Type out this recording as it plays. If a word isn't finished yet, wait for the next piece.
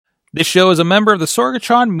This show is a member of the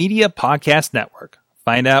Sorgatron Media Podcast Network.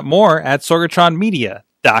 Find out more at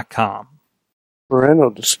sorgatronmedia.com. Parental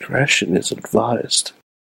discretion is advised.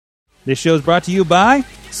 This show is brought to you by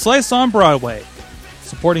Slice on Broadway,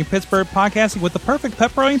 supporting Pittsburgh podcasting with the perfect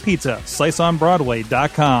pepperoni pizza.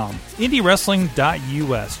 SliceOnBroadway.com.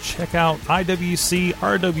 IndieWrestling.us. Check out IWC,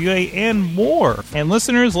 RWA, and more. And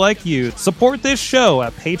listeners like you, support this show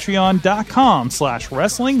at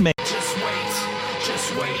Patreon.com/WrestlingMayhem. Just wait,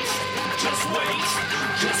 just wait, just wait,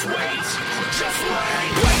 just wait, just wait.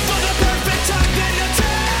 Wait for the perfect time, then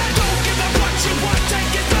attack. Don't give up what you want,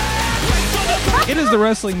 take it back. Wait for the perfect. It is the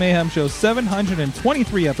Wrestling Mayhem Show,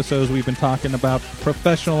 723 episodes we've been talking about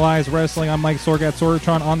professionalized wrestling. I'm Mike Sorg at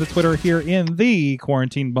Sorgatron on the Twitter here in the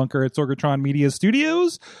quarantine bunker at Sorgatron Media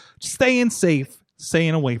Studios. Staying safe,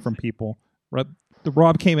 staying away from people.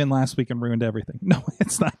 Rob came in last week and ruined everything. No,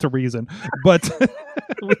 it's not the reason, but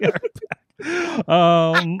we are back.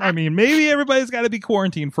 I mean, maybe everybody's got to be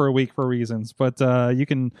quarantined for a week for reasons, but you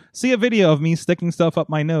can see a video of me sticking stuff up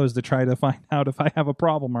my nose to try to find out if I have a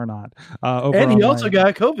problem or not. And he also got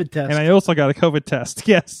a COVID test. And I also got a COVID test,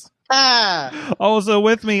 yes. Also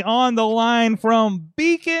with me on the line from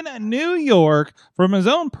Beacon, New York, from his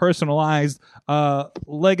own personalized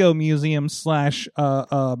Lego museum /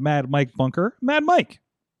 Mad Mike bunker, Mad Mike.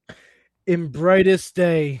 In brightest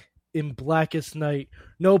day, in blackest night,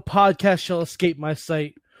 no podcast shall escape my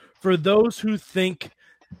sight. For those who think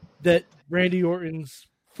that Randy Orton's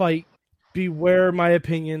fight, beware my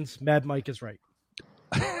opinions, Mad Mike is right.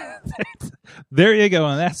 There you go,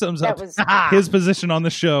 and that sums up his position on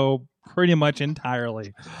the show pretty much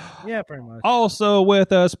entirely. Yeah, pretty much. Also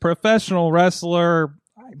with us, professional wrestler,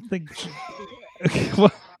 I think...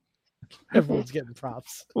 Everyone's getting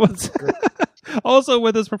props. Also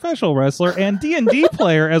with us, professional wrestler and D&D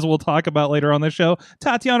player, as we'll talk about later on the show,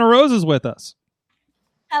 Tatiana Rose is with us.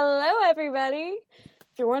 Hello, everybody.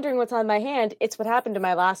 If you're wondering what's on my hand, it's what happened to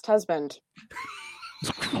my last husband.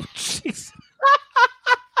 Oh, jeez.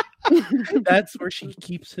 That's where she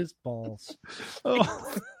keeps his balls.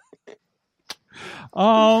 Oh.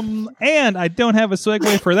 And I don't have a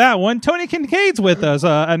segue for that one. Tony Kincaid's with us,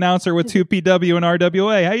 announcer with 2PW and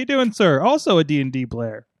RWA. How you doing, sir? Also a D&D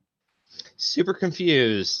player. Super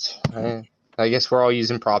confused. I guess we're all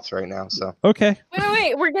using props right now, so. Okay.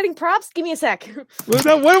 Wait. We're getting props? Give me a sec. What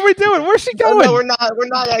are we doing? Where's she going? No, we're not.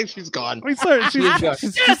 She's gone. Wait, sorry,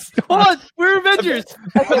 Yes! Hold on! We're Avengers!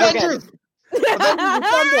 Avengers!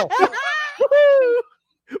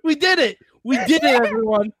 We did it! We did it,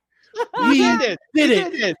 everyone! We did it!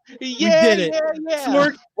 Yeah, we did it! Yeah.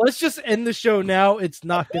 Sorg, let's just end the show now. It's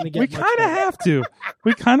not going to get We kind of have to.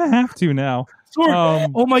 We kind of have to now.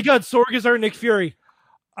 Sorg, oh my God, Sorg is our Nick Fury.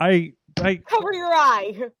 I Cover your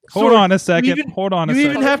eye. Hold Sorg, on a second. Hold on a second. You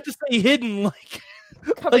even have to say hidden, like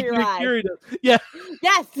Cover your Nick eye. Fury does. Yeah.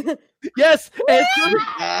 Yes. Yes. And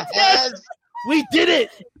Yes. we did it.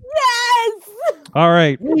 Yes. All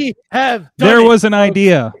right. We have done There it. was an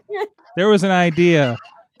idea. There was an idea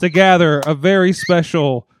to gather a very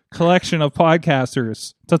special collection of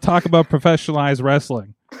podcasters to talk about professionalized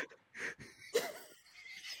wrestling.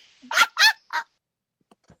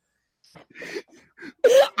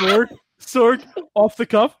 Sorg, off the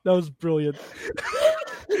cuff. That was brilliant.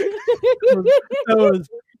 That was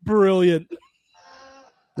brilliant.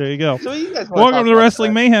 There you go. So you guys wanna Welcome talk to the about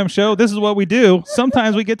Wrestling that? Mayhem Show. This is what we do.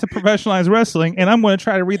 Sometimes we get to professionalize wrestling, and I'm going to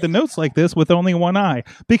try to read the notes like this with only one eye.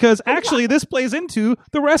 Because actually, this plays into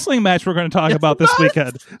the wrestling match we're going to talk about this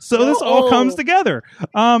weekend. So this all comes together.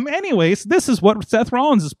 Anyways, this is what Seth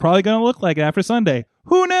Rollins is probably going to look like after Sunday.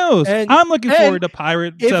 Who knows? I'm looking forward to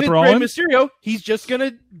Pirate Seth Rollins. Rey Mysterio, he's just going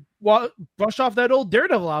to brush off that old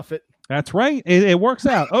Daredevil outfit. That's right. It works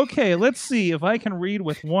out. Okay, let's see if I can read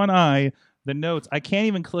with one eye the notes. I can't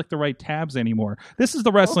even click the right tabs anymore. This is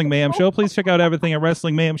the Wrestling Mayhem Show. Please check out everything at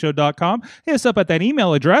WrestlingMayhemShow.com. Hit us up at that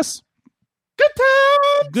email address.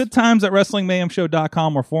 Good times at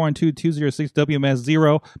WrestlingMayhemShow.com or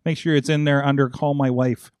 412-206-WMS0. Make sure it's in there under Call My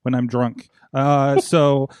Wife when I'm drunk.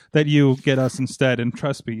 So that you get us instead. And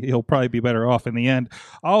trust me, you'll probably be better off in the end.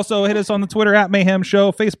 Also, hit us on the Twitter at Mayhem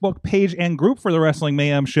Show, Facebook page and group for the Wrestling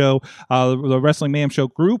Mayhem Show. The Wrestling Mayhem Show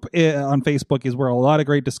group on Facebook is where a lot of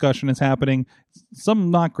great discussion is happening.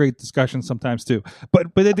 Some not great discussion sometimes too, but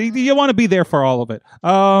you want to be there for all of it.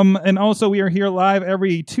 And also we are here live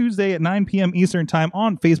every Tuesday at 9 p.m. Eastern time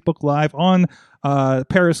on Facebook Live, on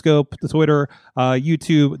Periscope, the Twitter,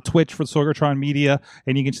 YouTube, Twitch for Sorgatron Media,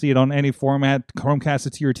 and you can see it on any format, Chromecast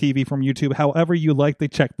it to your TV from YouTube, however you like to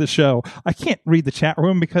check the show. I can't read the chat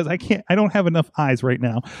room because I don't have enough eyes right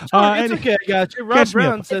now. It's okay, I got you. Rob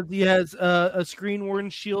Brown says he has a Screen Warden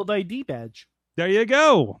Shield ID badge. There you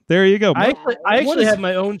go. There you go. I actually is- have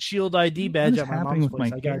my own Shield ID badge is at my happening mom's with my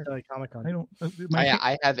place. I got hair? it at Comic-Con. I don't.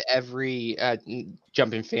 I have every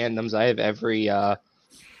jumping fandoms. I have every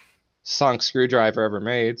sonic screwdriver ever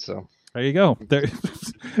made. So There you go. There,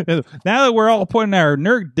 now that we're all putting our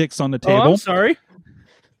nerd dicks on the Oh, table. I'm sorry.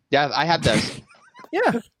 yeah, I have those.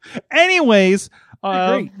 Yeah. Anyways,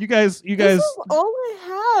 Great. you guys. This is all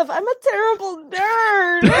I have. I'm a terrible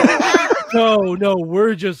nerd. No,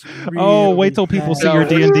 we're just. Oh, really wait till people bad. see your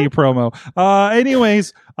D&D promo.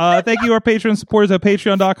 Anyways, thank you, our Patreon supporters at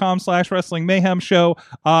patreon.com/Wrestling Mayhem Show.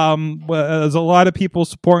 There's a lot of people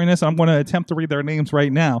supporting this. I'm going to attempt to read their names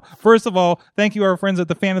right now. First of all, thank you, our friends at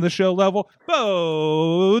the fan of the show level,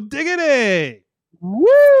 Bo Diggity.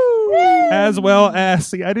 Woo! As well as,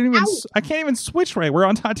 see, I can't even switch right. We're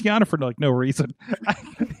on Tatiana for like no reason.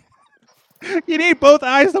 You need both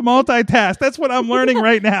eyes to multitask. That's what I'm learning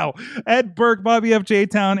right now. Ed Burke, Bobby F. J.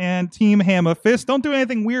 Town, and Team Hammer Fist. Don't do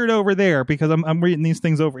anything weird over there because I'm reading these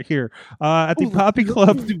things over here. At the Poppy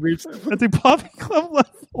Club, at the Poppy Club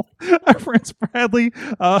level, our friends Bradley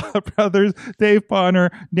brothers, Dave Bonner,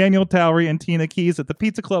 Daniel Towery, and Tina Keys. At the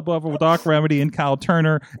Pizza Club level, Doc Remedy and Kyle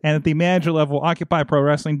Turner, and at the manager level,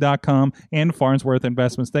 OccupyProWrestling.com and Farnsworth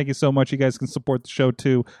Investments. Thank you so much. You guys can support the show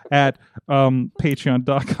too at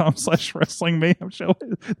patreon.com/Wrestling Mayhem Show.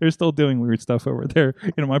 They're still doing weird stuff over there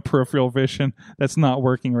in my peripheral vision that's not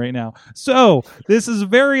working right now. So this is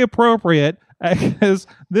very appropriate because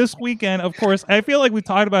this weekend, of course, I feel like we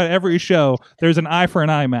talked about it every show. There's an eye for an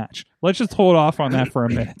eye match. Let's just hold off on that for a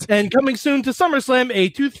minute. And coming soon to SummerSlam, a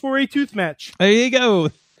tooth for a tooth match. There you go.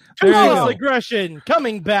 There you Toothless go. aggression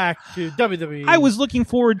coming back to WWE. I was looking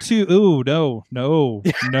forward to. Ooh, no.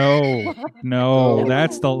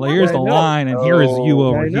 That's the. Here's the line, and here is you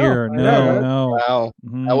over I know. here. I No. Wow.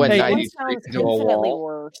 Mhm. I went Hey, That 93 sounds into a infinitely wall.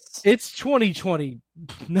 worse. It's 2020.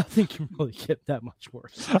 Nothing can really get that much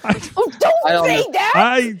worse. Oh, I don't don't say know. that.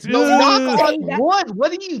 I No, knock Say on that. wood.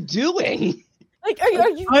 What are you doing? Like, are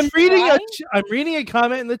you? I'm reading trying? a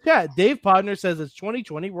comment in the chat. Dave Podner says it's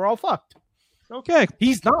 2020. We're all fucked. Okay.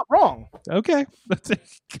 He's not wrong. Okay. That's it.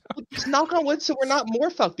 Just knock on wood so we're not more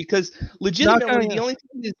fucked because legitimately Knock on-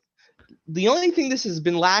 the only thing this has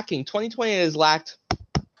been lacking, 2020 has lacked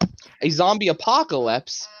a zombie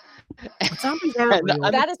apocalypse. Zombies aren't real.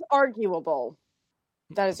 That is arguable.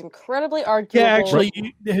 That is incredibly arguable. Yeah, actually,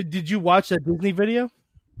 did you watch that Disney video?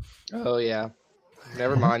 Oh yeah.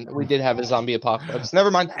 Never mind. We did have a zombie apocalypse. Never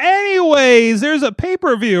mind. Anyways, there's a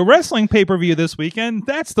pay-per-view, wrestling pay-per-view this weekend.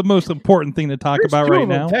 That's the most important thing to talk There's about two right of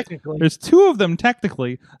them, now. technically. There's two of them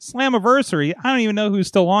technically. Slammiversary. I don't even know who's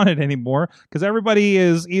still on it anymore because everybody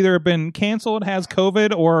is either been canceled, has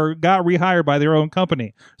COVID, or got rehired by their own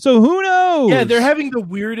company. So who knows? Yeah, they're having the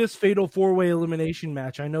weirdest fatal four-way elimination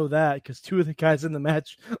match. I know that because two of the guys in the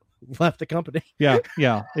match left the company. yeah.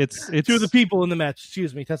 It's Two of the people in the match.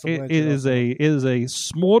 Excuse me. Tessa it Blanchard. is a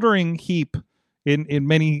smoldering heap in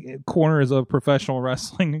many corners of professional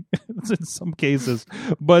wrestling in some cases,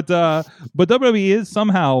 but WWE is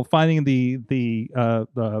somehow finding the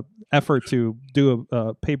effort to do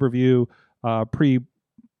a pay-per-view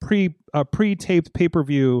pre-taped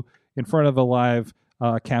pay-per-view in front of a live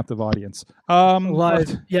captive audience. Live.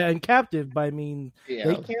 but- Yeah, and captive, I mean, Yeah.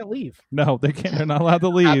 they can't leave. no, they can't. They're not allowed to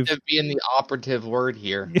leave. Have to be in the operative word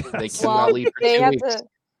here. Yes. They cannot Well, leave for they 2 had weeks. to.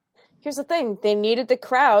 Here's the thing: they needed the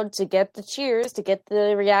crowd to get the cheers, to get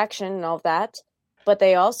the reaction, and all of that. But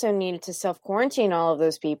they also needed to self-quarantine all of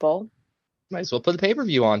those people. Might as well put the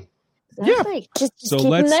pay-per-view on. Exactly. Just So keep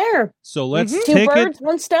them let's- there. So let's Two take birds, it.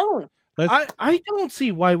 one stone. I don't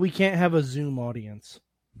see why we can't have a Zoom audience.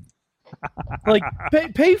 Like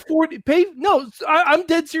pay 40 pay no I'm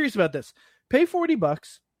dead serious about this. Pay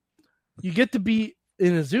 $40. You get to be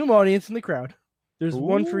in a Zoom audience in the crowd. There's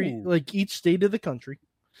one for Ooh. like each state of the country.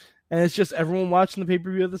 And it's just everyone watching the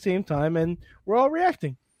pay-per-view at the same time and we're all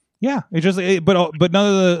reacting. Yeah, but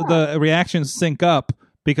none of the reactions sync up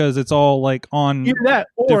because it's all like on. Either that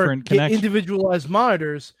or different get connection. individualized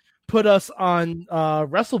monitors, put us on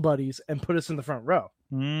Wrestle Buddies and put us in the front row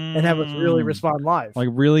and have us really respond live.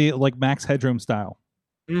 like Max Headroom style.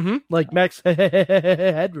 Like Max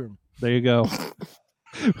Headroom. There you go.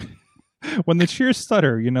 When the cheers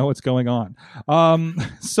stutter, you know what's going on.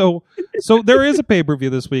 So there is a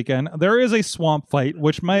pay-per-view this weekend. There is a swamp fight,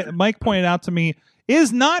 which Mike pointed out to me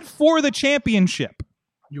is not for the championship.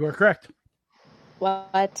 You are correct.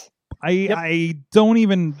 What? I don't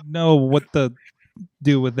even know what to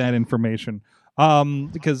do with that information.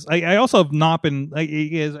 Because I also have not been.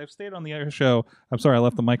 As I've stayed on the other show. I'm sorry, I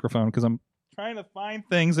left the microphone because I'm trying to find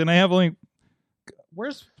things, and I have only.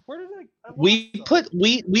 Where's Where did I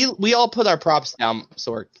We all put our props down,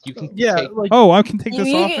 Sork. You can take, like Oh, I can take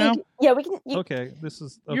this off now? Yeah, we can. Okay, this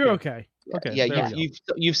is... Okay. you're okay. Okay, yeah, there we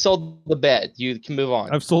go. you've sold the bed. You can move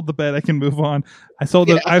on. I've sold the bed. I can move on. I sold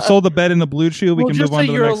the bed in the blue chew. We Well, can just move on say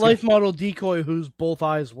to the you're a next life model decoy whose both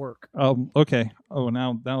eyes work. Okay. Oh,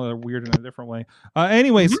 now they're weird in a different way.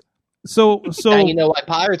 Anyways, so Now you know why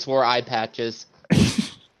pirates wore eye patches.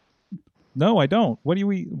 no, I don't.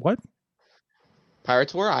 What?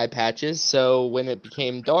 Pirates wore eye patches, so when it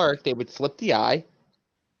became dark, they would flip the eye,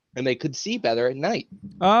 and they could see better at night.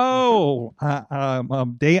 Oh,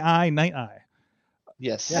 day eye, night eye.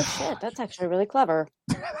 Yes. That's it. That's actually really clever.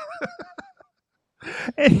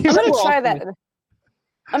 Anyway, I'm gonna try that.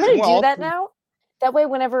 I'm gonna Well, do that now. That way,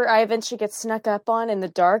 whenever I eventually get snuck up on in the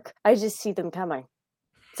dark, I just see them coming.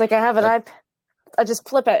 It's like I have an eye. I just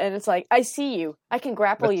flip it, and it's like I see you. I can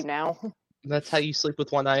grapple you now. That's how you sleep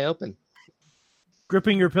with one eye open.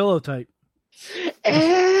 Gripping your pillow tight. Light.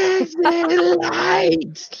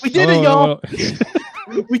 We did it, y'all.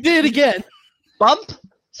 We did it again. Bump,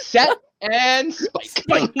 set, and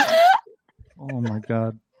spike. Oh my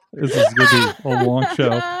god, this is gonna be a long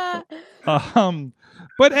show.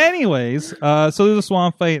 But anyways, so there's a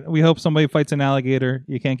swamp fight. We hope somebody fights an alligator.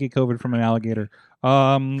 You can't get COVID from an alligator.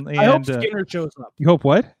 And I hope Skinner shows up. you hope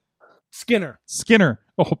what? Skinner.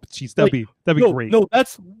 Oh, jeez, that'd be great. No,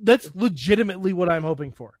 that's legitimately what I'm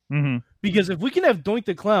hoping for. Mm-hmm. Because if we can have Doink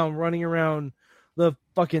the Clown running around the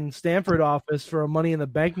fucking Stanford office for a Money in the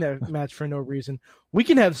Bank match for no reason, we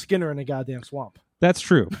can have Skinner in a goddamn swamp. That's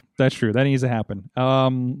true. That needs to happen.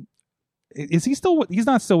 Is he still? He's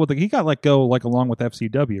not still with. He got let go along with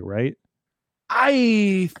FCW, right?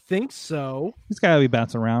 I think so. He's got to be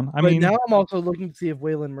bouncing around. I But mean, now I'm also looking to see if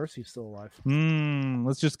Waylon Mercy's still alive.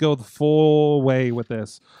 let's just go the full way with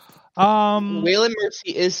this. Waylon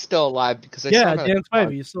Mercy is still alive because I saw him at Dan a con.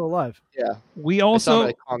 Spivey is still alive. Yeah, We I saw him also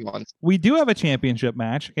at a con once. we do have a championship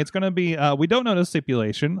match. It's going to be. We don't know the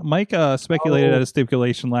stipulation. Mike speculated at a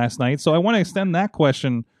stipulation last night, so I want to extend that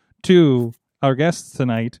question to our guests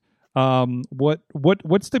tonight. What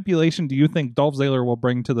stipulation do you think Dolph Ziggler will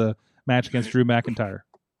bring to the match against Drew McIntyre?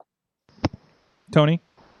 Tony?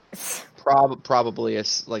 Probably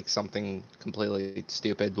is like something completely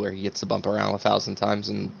stupid where he gets to bump around 1,000 times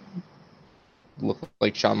and look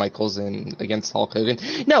like Shawn Michaels against Hulk Hogan.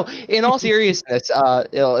 No, in all seriousness,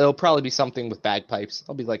 it'll probably be something with bagpipes.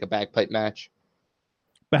 It'll be like a bagpipe match.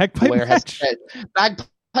 Bagpipe Blair match? has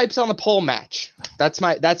bagpipes on the pole match. That's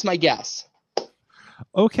my guess.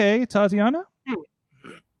 Okay, Tatiana?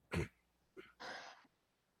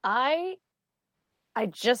 I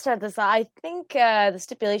just had this. I think the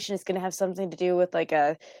stipulation is going to have something to do with like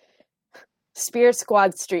a Spirit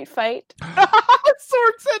Squad street fight.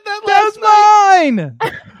 Sorg said that That's mine!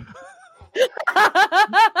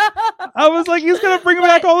 I was like, he's going to bring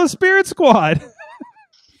back all the Spirit Squad.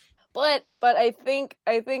 But I think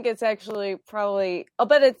it's actually probably. I'll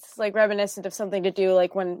bet it's like reminiscent of something to do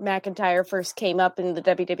like when McIntyre first came up in the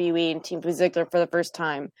WWE and teamed with Ziggler for the first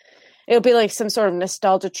time. It'll be like some sort of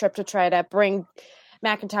nostalgia trip to try to bring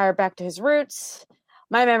McIntyre back to his roots.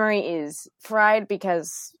 My memory is fried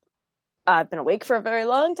because I've been awake for a very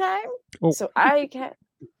long time, so I can't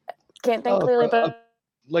think clearly. But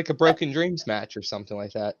like a Broken Dreams match or something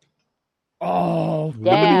like that. Oh,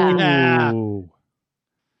 yeah. Ooh.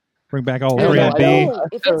 Bring back all I don't know, 3MB.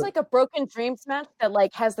 If it's like a Broken Dreams match that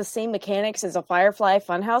like has the same mechanics as a Firefly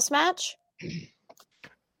Funhouse match,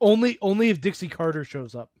 only if Dixie Carter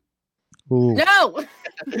shows up. Ooh. no,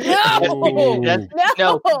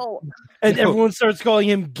 no. And everyone starts calling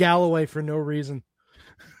him Galloway for no reason.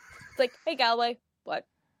 It's like, hey, Galway, what?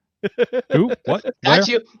 Who? What? Got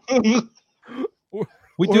you.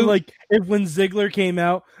 We Or do like if when Ziggler came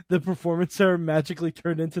out, the Performance Center magically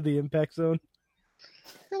turned into the Impact Zone.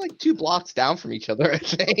 They're like 2 blocks down from each other, I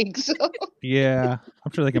think. So Yeah,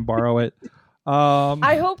 I'm sure they can borrow it.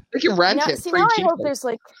 I hope. they can rent it. See, pretty now I hope cheaply. there's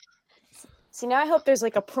like. See, now I hope there's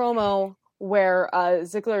like a promo where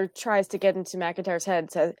Ziggler tries to get into McIntyre's head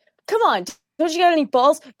and says, "Come on, don't you got any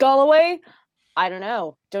balls, Galloway? I don't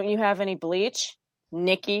know. Don't you have any bleach,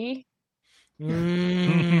 Nikki?"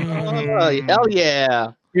 Oh, hell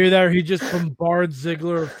yeah. Here, there, he just bombards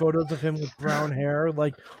Ziggler with photos of him with brown hair.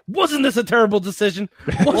 Like, wasn't this a terrible decision?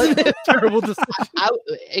 Wasn't it a terrible decision?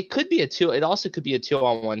 It could be a 2. It also could be a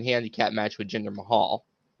 2-on-1 handicap match with Jinder Mahal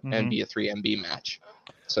and be a 3MB match.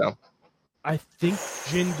 So I think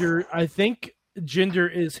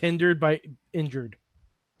Jinder is hindered by injured.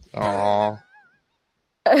 Aww.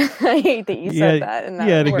 I hate that you said that. And that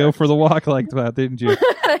you had to go worked. for the walk like that, didn't you?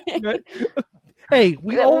 Hey,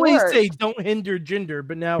 we That always works. say don't hinder ginger,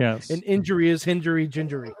 but now Yes. an injury is hindery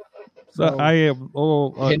gingery. So I am.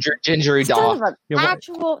 Gingery Son dog. of an Yeah, what-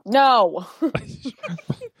 actual no.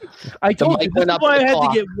 I told mic you this went is up why I to the had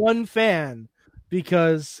top. to get one fan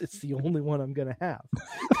because it's the only one I'm gonna have.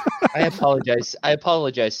 I apologize. I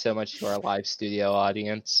apologize so much to our live studio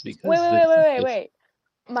audience because Wait,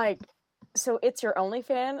 Mike. So it's your only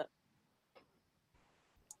fan?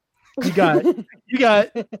 You got it. You got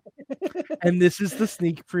it. And this is the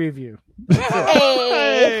sneak preview.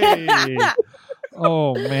 Hey. Hey.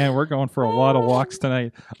 Oh man, we're going for a lot of walks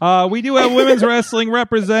tonight. We do have women's wrestling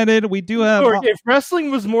represented. We do have. Or if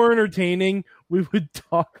wrestling was more entertaining, we would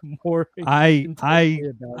talk more.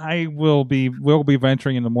 We'll be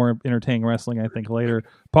venturing into more entertaining wrestling, I think, later.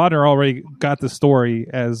 Potter already got the story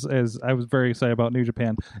as I was very excited about New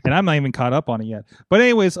Japan, and I'm not even caught up on it yet. But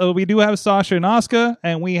anyways, we do have Sasha and Asuka,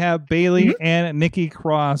 and we have Bayley and Nikki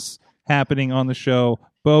Cross happening on the show.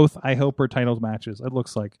 Both, I hope, are titles matches. It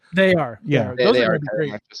looks like They are. Yeah. Those they are are gonna be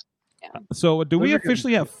great. matches. So. Do we Those are gonna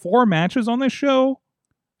officially have 4 matches on this show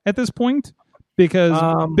at this point? Because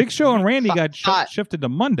Big Show and Randy got shifted to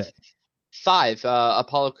Monday. 5.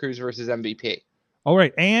 Apollo Crews versus MVP. All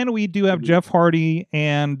right, and we do have Jeff Hardy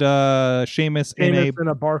and Sheamus in a In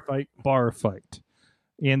a bar fight. bar fight.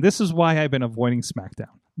 And this is why I've been avoiding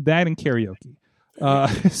SmackDown. That and karaoke.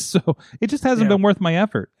 So it just hasn't been worth my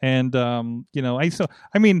effort. And I'm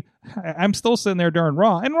still sitting there during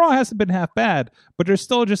Raw, and Raw hasn't been half bad, but there's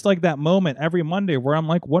still just like that moment every Monday where I'm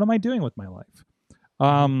like, what am I doing with my life?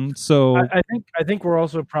 So I think we're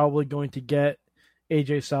also probably going to get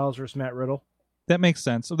AJ Styles versus Matt Riddle. that makes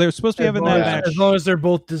sense. So they're supposed to be having that match. As long as they're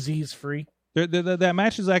both disease free. That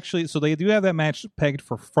match is actually, so they do have that match pegged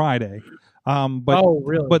for Friday. But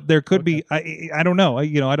really? But there could be, I don't know.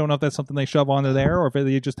 I don't know if that's something they shove onto there or if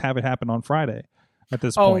they just have it happen on Friday at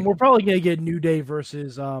this point. And we're probably going to get New Day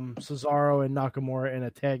versus Cesaro and Nakamura in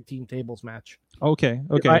a tag team tables match. Okay.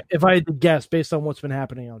 If I had to guess based on what's been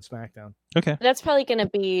happening on SmackDown. Okay. That's probably going to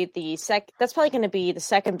be the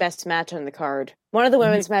second best match on the card. One of the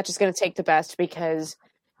women's matches is going to take the best because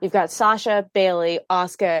you've got Sasha, Bayley,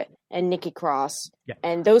 Asuka, and Nikki Cross. Yeah.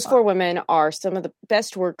 And those 4 women are some of the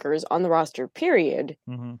best workers on the roster, period.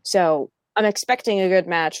 Mm-hmm. So I'm expecting a good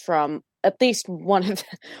match from at least one of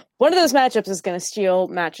those matchups is going to steal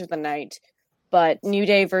match of the night. But New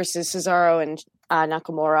Day versus Cesaro and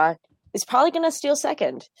Nakamura is probably going to steal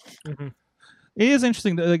second. Mm-hmm. It is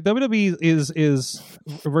interesting. Like WWE is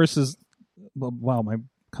versus. Wow, my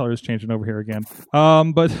color is changing over here again.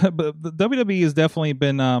 But the WWE has definitely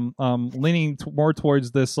been leaning more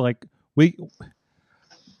towards this. Like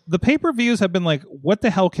the pay-per-views have been like, what the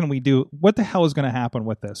hell can we do? What the hell is going to happen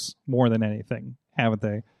with this? More than anything, haven't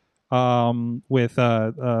they? With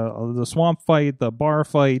the swamp fight, the bar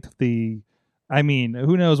fight, who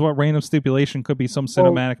knows what random stipulation could be some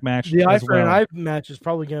cinematic match. The eye as for well. an eye match is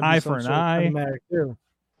probably going to be Eye some for an sort of eye. cinematic too.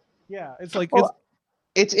 Yeah, it's like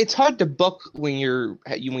It's hard to book when you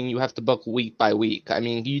have to book week by week. I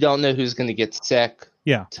mean, you don't know who's going to get sick.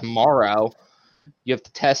 Yeah. Tomorrow, you have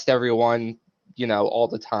to test everyone, all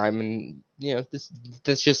the time, and this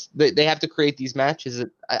just they have to create these matches. That,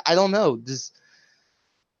 I don't know. This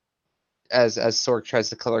as Sorg tries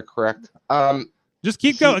to color correct. Just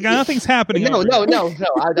keep going. Nothing's happening. No. over here.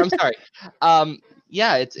 I'm sorry.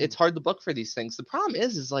 Yeah, it's hard to book for these things. The problem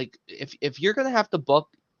is like if you're gonna have to book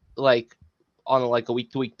like on like a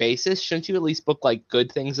week to week basis, shouldn't you at least book like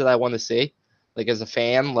good things that I want to see? Like as a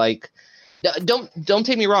fan, like don't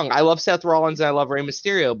take me wrong. I love Seth Rollins and I love Rey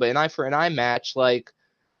Mysterio, but an eye for an eye match, like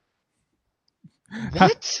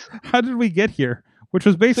what? How did we get here? Which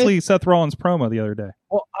was basically Seth Rollins' promo the other day.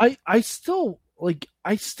 Well, I still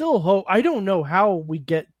hope. I don't know how we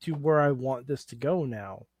get to where I want this to go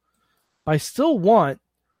now. I still want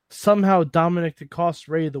somehow Dominic to cost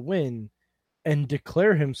Ray the win and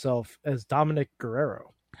declare himself as Dominic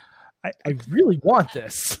Guerrero. I really want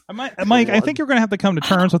this. Mike, I think you're going to have to come to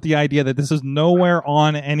terms with the idea that this is nowhere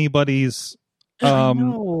on anybody's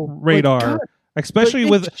radar, God, especially it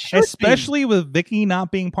with Vicky not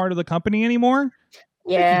being part of the company anymore.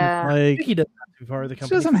 Yeah. Like he doesn't have to be part of the she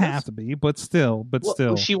company. doesn't have to be, but still.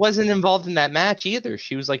 Well, she wasn't involved in that match either.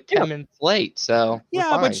 She was like 10 minutes late. So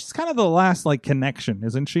yeah, but she's kind of the last like connection,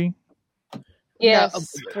 isn't she?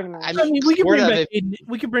 Yes, pretty much. I I mean, we can sort bring of back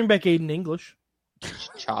we can bring back Aiden English.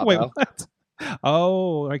 Chavo. Wait, what?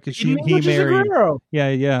 Oh, like he English is a married. Guerrero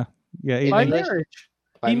Yeah. by Aiden, marriage.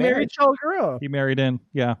 By He married marriage. Chavo Guerrero. he married in.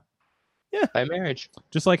 Yeah, By marriage.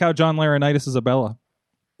 just like how John Laurinaitis is a Bella.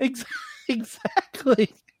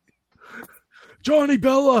 Exactly. Johnny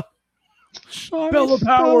Bella. Bell of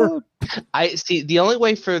Power. I see. The only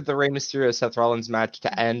way for the Rey Mysterio Seth Rollins match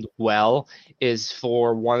to end well is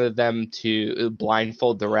for one of them to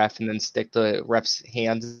blindfold the ref and then stick the ref's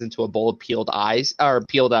hands into a bowl of peeled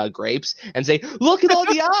grapes and say, "Look at all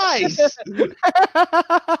the eyes."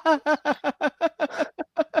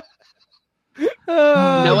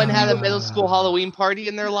 No one had a middle school Halloween party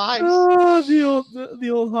in their lives. Oh, the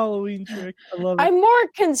old Halloween trick. I love it. I'm more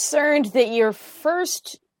concerned that your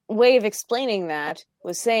first way of explaining that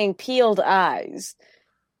was saying peeled eyes.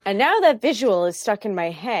 And now that visual is stuck in my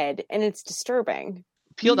head and it's disturbing.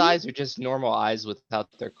 Peeled eyes are just normal eyes without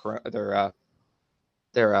their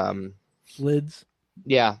Lids.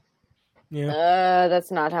 yeah. Yeah.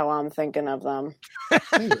 That's not how I'm thinking of them.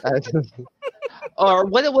 Or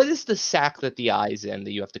what is the sack that the eye's in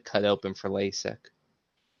that you have to cut open for LASIK?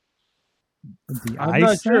 The I'm eye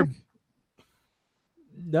not sack? sure.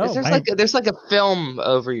 No. There's like a film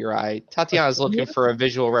over your eye. Tatiana's looking for a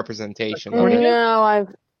visual representation of it. No,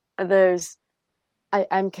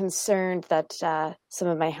 I'm concerned that some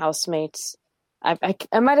of my housemates. I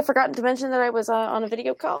might have forgotten to mention that I was on a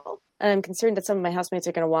video call, and I'm concerned that some of my housemates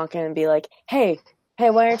are going to walk in and be like, "Hey,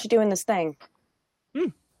 why aren't you doing this thing?"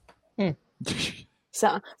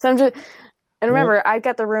 So I'm just, and remember, I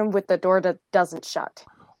got the room with the door that doesn't shut.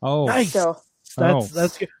 Oh, Nice. So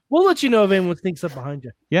That's good. We'll let you know if anyone sneaks up behind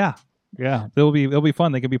you. yeah. It'll be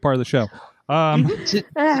fun. They can be part of the show.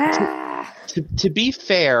 To be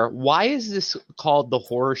fair, why is this called the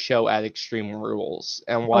horror show at Extreme Rules,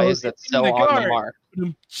 and why is that so on the mark?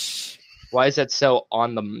 Why is that so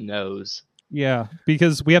on the nose? Yeah,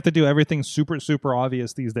 because we have to do everything super, super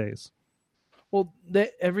obvious these days. Well,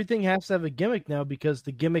 everything has to have a gimmick now because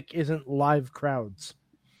the gimmick isn't live crowds.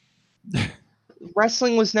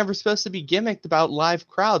 Wrestling was never supposed to be gimmicked about live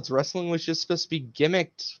crowds. Wrestling was just supposed to be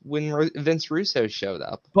gimmicked when Vince Russo showed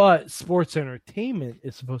up. But sports entertainment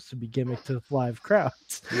is supposed to be gimmicked to live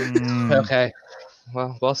crowds. Okay,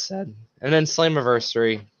 well said. And then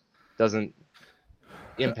Slammiversary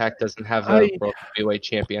Impact doesn't have a World Heavyweight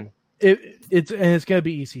Champion. It's going to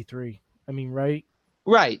be EC3. I mean, right?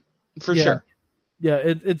 Right, for sure.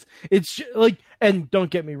 Yeah, it's like, and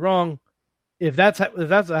don't get me wrong, if that's what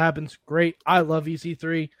happens, great. I love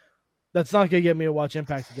EC3. That's not gonna get me to watch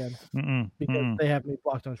Impact again because they have me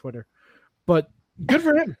blocked on Twitter. But good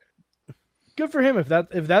for him. Good for him if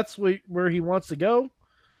that's where he wants to go.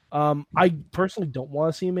 I personally don't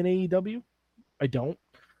want to see him in AEW. I don't.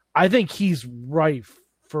 I think he's rife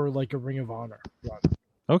for like a Ring of Honor run.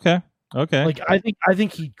 Okay. Like I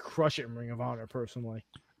think he'd crush it in Ring of Honor personally.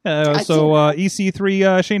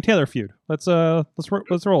 EC3 Shane Taylor feud. Let's roll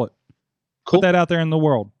it. Cool. Put that out there in the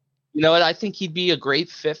world. You know what? I think he'd be a great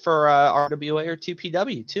fit for RWA or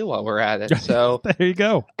 2PW too. While we're at it, so there you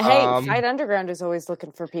go. Hey, Fight Underground is always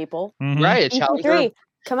looking for people. Mm-hmm. Right, EC3,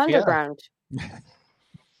 come underground.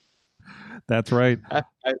 That's right.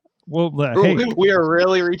 Well, we are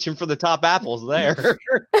really reaching for the top apples there.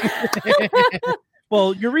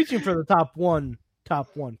 Well, you're reaching for the top 1%.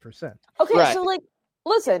 Okay, Right. so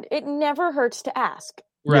listen, it never hurts to ask.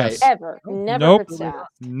 Right. Ever. Never Nope. hurts to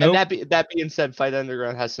ask. Nope. And that being said, Fight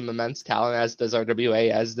Underground has some immense talent, as does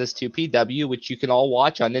RWA, as does 2PW, which you can all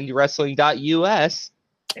watch on IndieWrestling.us.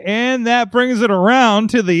 And that brings it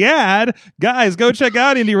around to the ad. Guys, go check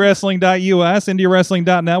out IndieWrestling.us,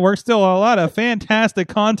 IndieWrestling.network. Still a lot of fantastic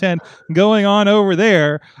content going on over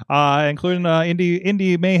there, including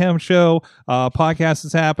Indie Mayhem show. Podcast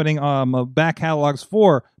is happening. Back catalogs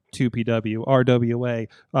for 2PW, RWA,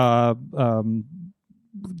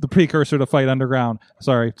 the precursor to Fight Underground.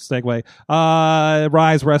 Sorry, segue.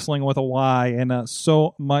 Rise Wrestling with a Y, and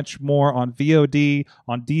so much more on VOD,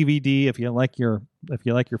 on DVD, if you like your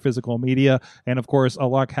physical media, and of course a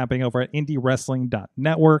lot happening over at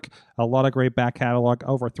IndieWrestling.network. A lot of great back catalog,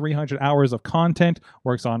 over 300 hours of content,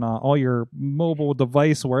 works on all your mobile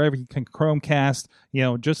device, wherever you can Chromecast,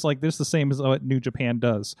 just like this, the same as what New Japan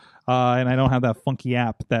does. And I don't have that funky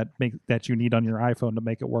app that you need on your iPhone to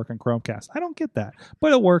make it work on Chromecast. I don't get that,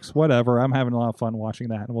 but it works. Whatever. I'm having a lot of fun watching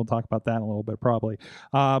that, and we'll talk about that in a little bit probably.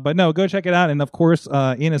 But no, go check it out. And of course,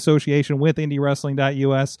 in association with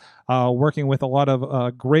IndieWrestling.us, working with a lot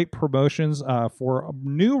of great promotions for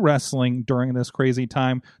new wrestling during this crazy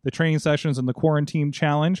time. The training sessions and the quarantine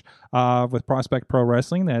challenge with Prospect Pro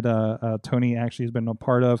Wrestling that Tony actually has been a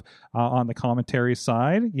part of on the commentary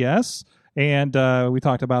side. Yes. And we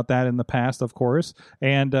talked about that in the past, of course,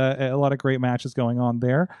 and a lot of great matches going on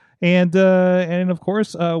there. And of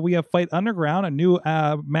course, we have Fight Underground, a new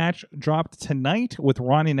match dropped tonight with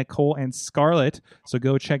Ronnie Nicole and Scarlett. So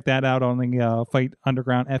go check that out on the Fight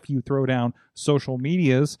Underground FU Throwdown social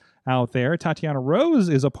medias. out there. Tatiana Rose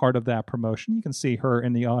is a part of that promotion. You can see her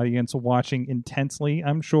in the audience watching intensely,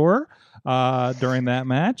 I'm sure, during that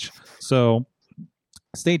match. So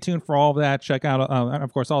stay tuned for all of that. Check out, and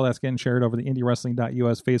of course, all that's getting shared over the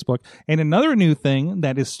IndieWrestling.us Facebook. And another new thing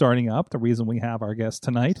that is starting up, the reason we have our guest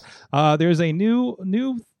tonight, there's a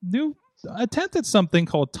new attempt at something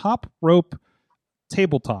called Top Rope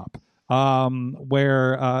Tabletop.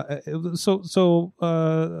 Where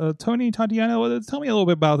Tony, Tatiana, tell me a little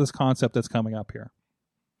bit about this concept that's coming up here.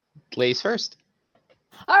 Ladies first.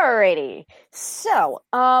 Alrighty. So,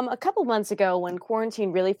 a couple months ago when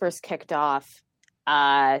quarantine really first kicked off,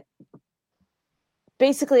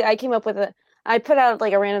 basically I came up with I put out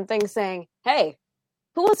like a random thing saying, hey,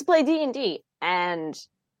 who wants to play D&D? And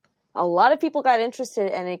a lot of people got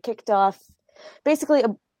interested, and it kicked off basically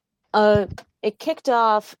a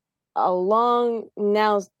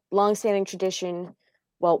long-standing tradition,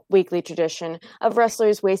 well, weekly tradition, of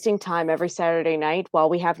wrestlers wasting time every Saturday night while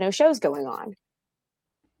we have no shows going on.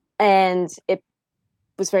 And it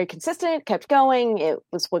was very consistent, kept going. It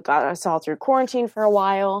was what got us all through quarantine for a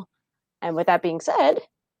while. And with that being said,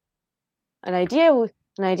 an idea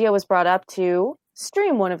was brought up to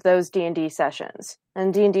stream one of those D&D sessions.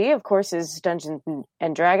 And D&D, of course, is Dungeons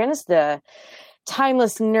and Dragons, the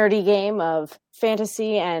timeless, nerdy game of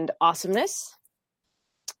fantasy and awesomeness.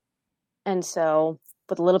 And so,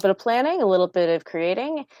 with a little bit of planning, a little bit of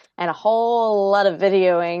creating, and a whole lot of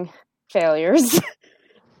videoing failures,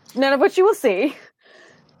 none of which you will see,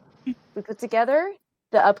 we put together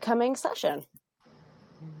the upcoming session.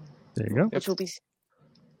 There you go.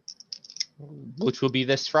 Which will be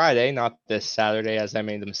this Friday, not this Saturday, as I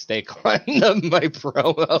made the mistake on my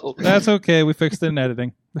promo. That's okay. We fixed it in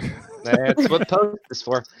editing. That's what post is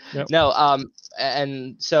for. Yep. No,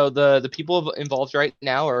 and so the people involved right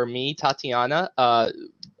now are me, Tatiana,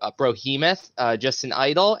 Brohemoth, Justin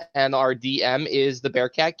Idol, and our DM is the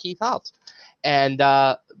Bearcat Keith Hobbs. And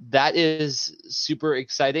that is super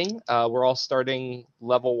exciting. We're all starting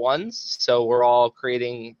level 1s, so we're all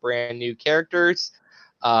creating brand new characters.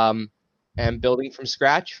 And building from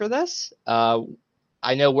scratch for this.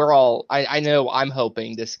 I know I'm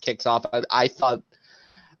hoping this kicks off. I thought,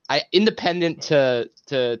 independent to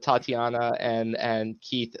Tatiana and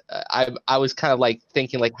Keith, I was kind of like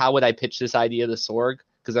thinking like, how would I pitch this idea to Sorg?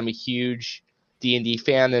 Because I'm a huge D&D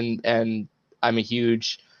fan and I'm a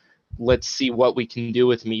huge let's see what we can do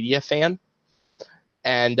with media fan.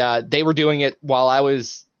 And they were doing it while I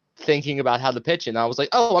was thinking about how to pitch it, and I was like,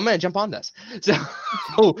 oh, I'm going to jump on this. So,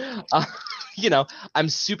 I'm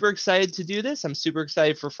super excited to do this. I'm super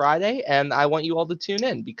excited for Friday, and I want you all to tune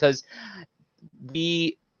in because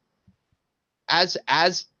we, as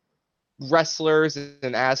wrestlers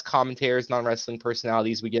and as commentators, non-wrestling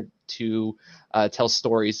personalities, we get to tell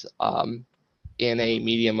stories in a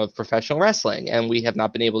medium of professional wrestling, and we have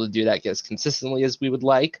not been able to do that as consistently as we would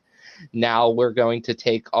like. Now we're going to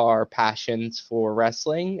take our passions for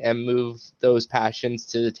wrestling and move those passions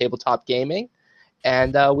to the tabletop gaming.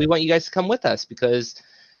 And we want you guys to come with us because,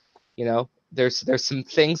 there's some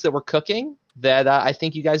things that we're cooking that I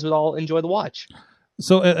think you guys would all enjoy to watch.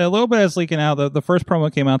 So a little bit is leaking out. The first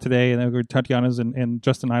promo came out today, and Tatiana's and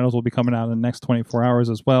Justin Idol's will be coming out in the next 24 hours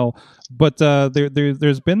as well. But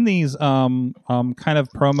there's been these kind of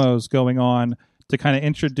promos going on to kind of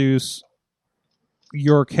introduce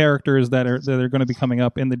your characters that are going to be coming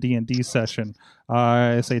up in the D&D session.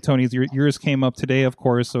 I say, Tony, yours came up today, of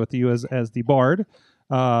course, so with you as the Bard.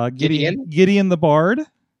 Gideon the Bard.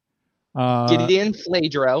 Gideon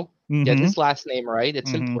Fladro. Mm-hmm. Get his last name right.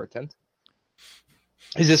 It's important.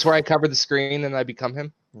 Is this where I cover the screen and I become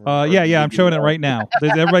him? Yeah, I'm showing it right now.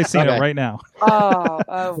 Everybody's seeing it right now.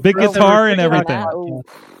 Oh, big guitar and everything.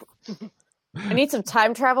 I need some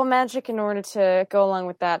time travel magic in order to go along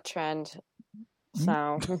with that trend.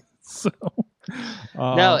 So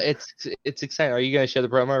no, it's exciting. Are you going to show the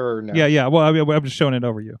promo or no? Yeah. Well, I'm just showing it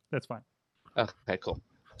over you. That's fine. Okay, cool.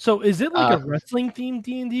 So is it like a wrestling themed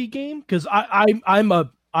D&D game? Because I'm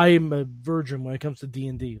a virgin when it comes to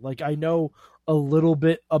D&D. Like I know a little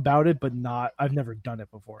bit about it, but I've never done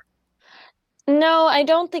it before. No, I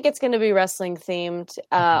don't think it's going to be wrestling themed.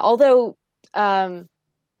 Although,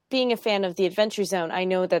 being a fan of the Adventure Zone, I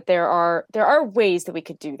know that there are ways that we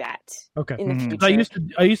could do that. Okay. In the future.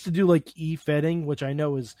 I used to do like e-fetting, which I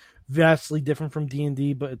know is vastly different from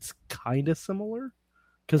D&D, but it's kind of similar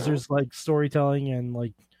because there's like storytelling and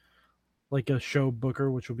like a show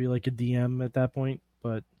booker, which would be like a DM at that point.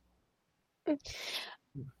 But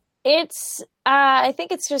it's I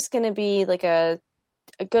think it's just going to be like a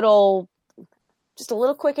good old, just a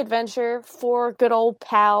little quick adventure for good old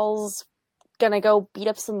pals gonna go beat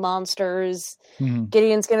up some monsters. Mhm.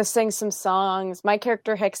 Gideon's gonna sing some songs. My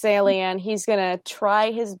character Hexalien, he's gonna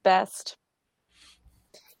try his best.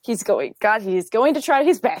 He's going to try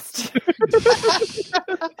his best.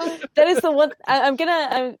 That is the one I'm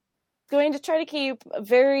going to try to keep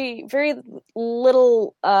very, very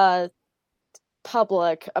little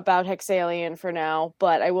public about Hexalien for now,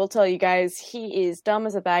 but I will tell you guys, he is dumb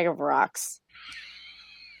as a bag of rocks.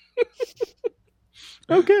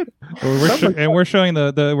 Oh, good. We're showing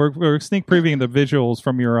we're sneak previewing the visuals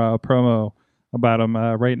from your promo about him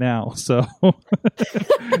right now, so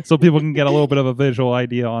so people can get a little bit of a visual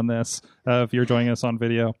idea on this if you're joining us on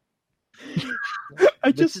video.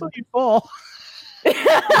 I just saw you fall.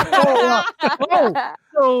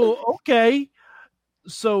 So okay.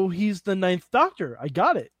 So he's the Ninth Doctor. I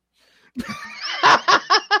got it.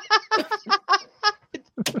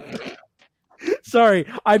 Sorry,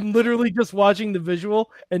 I'm literally just watching the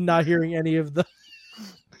visual and not hearing any of the.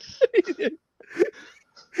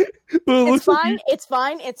 It's fine.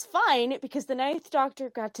 It's fine because the Ninth Doctor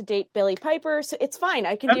got to date Billie Piper, so it's fine.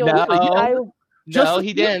 I can deal with it. No,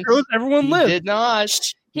 he didn't. Everyone He lived. did not.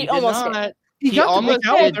 He did almost not. did. He got to almost make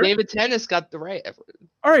out did. with her. David Tennant got the right.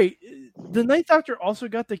 All right, the Ninth Doctor also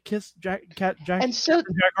got to kiss Jack And so,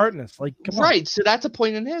 Jack Harkness. Like, come on. right. So that's a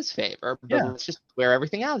point in his favor. But Yeah. let's just wear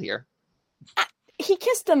everything out here. He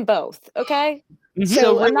kissed them both. Okay, Mhm. so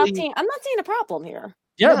So I'm not really- seeing a problem here.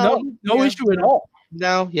 Yeah, No, no yeah. issue at all.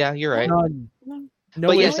 No, yeah, you're right. None. No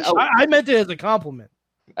But yes, issue. I meant it as a compliment.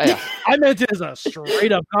 Yeah. I meant it as a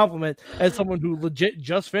straight up compliment as someone who legit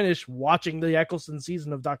just finished watching the Eccleston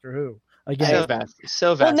season of Doctor Who again. So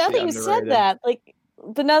Well, vastly now that you said underrated. that,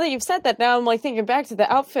 but now that you've said that, now I'm like thinking back to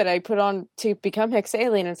the outfit I put on to become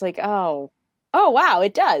Hexalien. It's like, oh wow,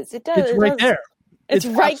 it does. It's right there. It's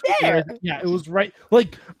right absolutely there. right. Yeah, it was right.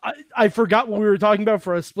 Like I forgot what we were talking about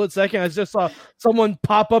for a split second. I just saw someone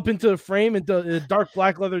pop up into the frame into a dark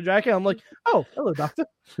black leather jacket. I'm like, oh, hello, Doctor.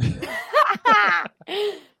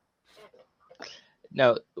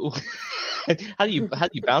 No, how do you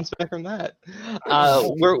bounce back from that?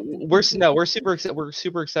 We're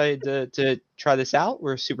super excited to try this out.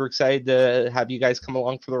 We're super excited to have you guys come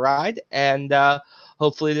along for the ride, and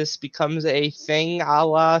hopefully this becomes a thing a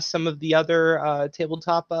la some of the other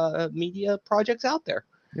tabletop media projects out there.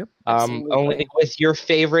 Yep. Only with your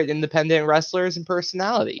favorite independent wrestlers and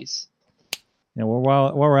personalities. Yeah, well,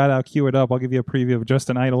 while we're at it, I'll cue it up. I'll give you a preview of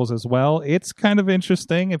Justin Idols as well. It's kind of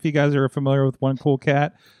interesting if you guys are familiar with One Cool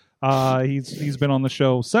Cat. He's been on the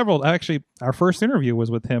show several. Actually, our first interview was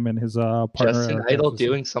with him and his partner. Justin Idol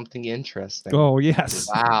doing something interesting. Oh yes.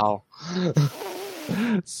 Wow.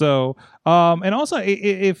 So, and also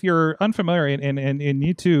if you're unfamiliar, and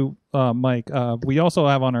you too, Mike, we also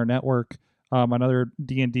have on our network another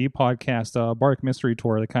D&D podcast, Bark Mystery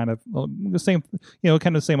Tour, the kind of the same, kind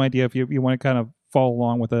of the same idea if you want to kind of follow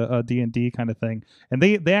along with a D&D kind of thing. And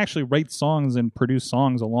they actually write songs and produce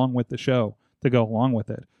songs along with the show to go along with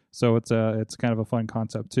it. So it's kind of a fun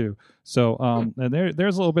concept too. So and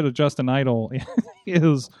there's a little bit of Justin Idol in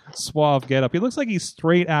his suave getup. He looks like he's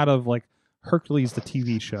straight out of like Hercules the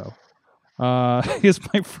TV show. Is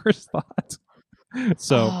my first thought.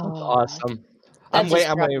 So Awesome. That I'm just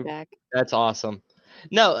waiting. brought me back. That's awesome.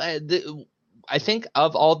 No, I think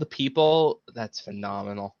of all the people, that's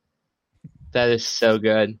phenomenal. That is so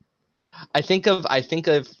good. I think of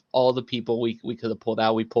all the people we could have pulled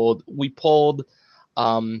out. We pulled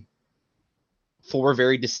 4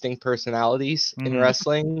 very distinct personalities in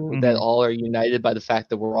wrestling that all are united by the fact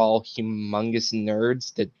that we're all humongous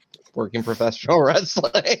nerds that work in professional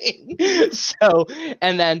wrestling. So,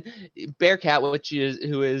 and then Bearcat,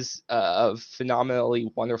 who is a phenomenally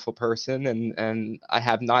wonderful person, and I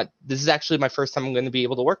have not. This is actually my first time I'm going to be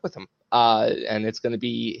able to work with him, and it's going to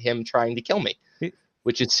be him trying to kill me,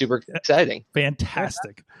 which is super exciting.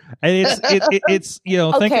 fantastic. And it's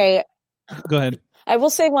Okay, go ahead. I will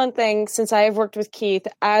say one thing since I have worked with Keith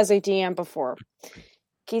as a DM before.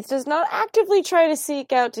 Keith does not actively try to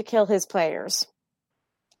seek out to kill his players.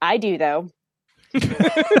 I do, though.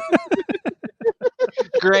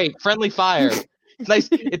 Great, friendly fire.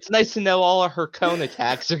 It's nice to know all of her cone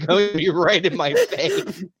attacks are going to be right in my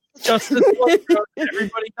face. Justice,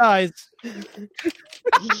 everybody dies.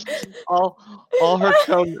 all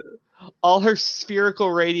her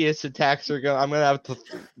spherical radius attacks are going. I'm going to have to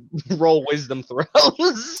roll wisdom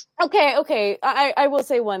throws. Okay. I will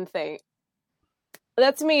say one thing.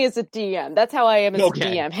 That's me as a DM. That's how I am as a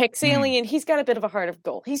DM. Hexalien, he's got a bit of a heart of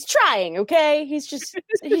gold. He's trying, okay? He's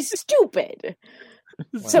stupid.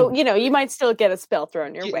 Wow. So, you might still get a spell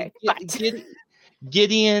thrown your way. But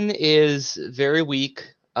Gideon is very weak.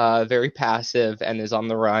 very passive, and is on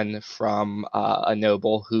the run from a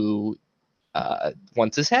noble who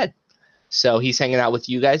wants his head. So he's hanging out with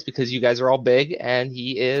you guys because you guys are all big, and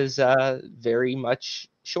he is very much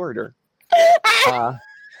shorter.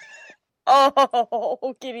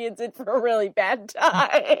 Oh, Gideon's in for a really bad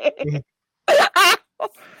time.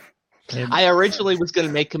 I originally was going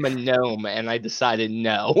to make him a gnome, and I decided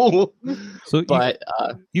no. So, but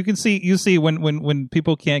you see when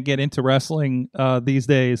people can't get into wrestling these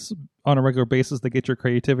days on a regular basis, they get your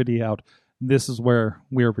creativity out. This is where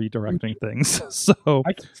we're redirecting things. So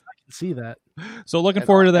I can see that. So looking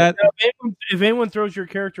forward to that. If anyone throws your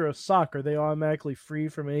character a sock, are they automatically free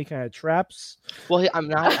from any kind of traps? Well, I'm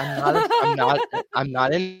not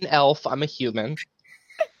an elf. I'm a human.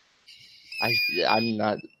 I'm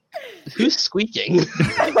not. Who's squeaking?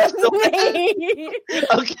 Okay,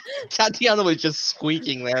 Tatiana was just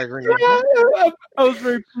squeaking there. I was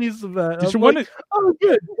very pleased with that. Oh,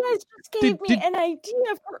 good. You guys just gave me an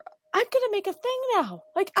idea for. I'm gonna make a thing now.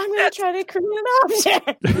 Like I'm gonna try to create an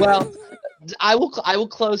object. Well, I will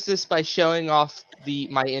close this by showing off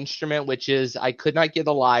my instrument, which is I could not get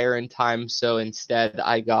a lyre in time, so instead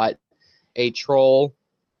I got a troll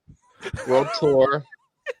World Tour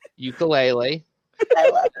ukulele. I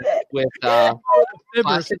love it. With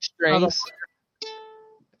plastic strings.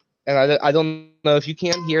 And I don't know if you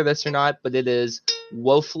can hear this or not, but it is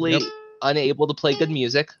woefully unable to play good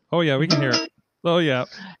music. Oh yeah, we can hear it. Oh yeah.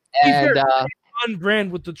 And on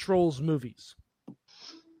brand with the Trolls movies.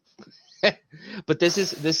 But this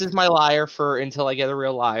is my lyre for until I get a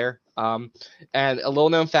real lyre. And a little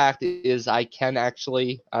known fact is I can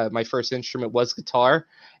actually my first instrument was guitar,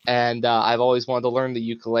 and I've always wanted to learn the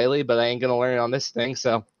ukulele, but I ain't gonna learn it on this thing,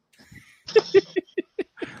 so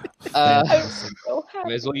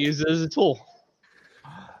may as well use it as a tool.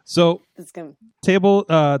 So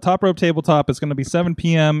Top Rope Tabletop is going to be 7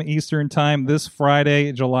 p.m. Eastern Time this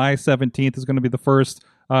Friday. July 17th is going to be the first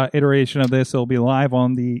iteration of this. It'll be live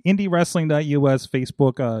on the IndieWrestling.us,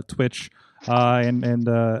 Facebook, Twitch, and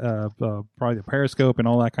probably the Periscope and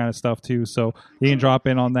all that kind of stuff too. So you can drop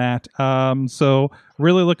in on that. So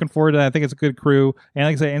really looking forward to that. I think it's a good crew. And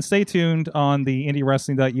like I say, and stay tuned on the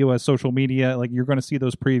IndieWrestling.us social media. Like you're going to see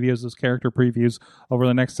those previews, those character previews over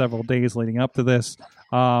the next several days leading up to this.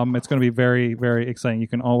 It's going to be very, very exciting. You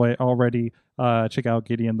can already check out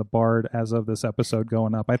Gideon the Bard as of this episode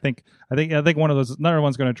going up. I think one of those, another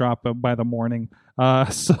one's going to drop by the morning.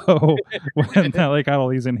 So when I got all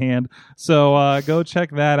these in hand. So go check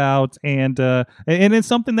that out. And it's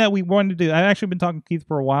something that we wanted to do. I've actually been talking to Keith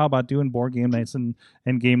for a while about doing board game nights and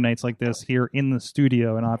game nights like this here in the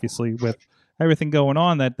studio. And obviously with everything going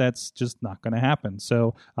on, that's just not going to happen.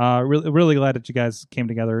 So really glad that you guys came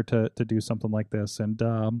together to do something like this. And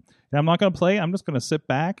I'm not going to play. I'm just going to sit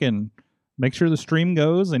back and make sure the stream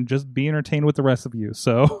goes and just be entertained with the rest of you.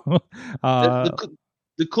 So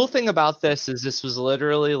the cool thing about this is this was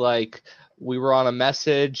literally like we were on a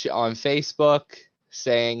message on Facebook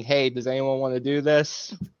saying, hey, does anyone want to do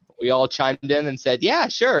this? We all chimed in and said, yeah,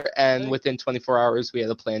 sure. And within 24 hours, we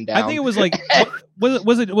had a plan down. I think it was like,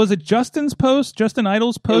 was it Justin's post, Justin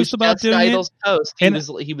Idol's post about Justin doing Idol's it? Post.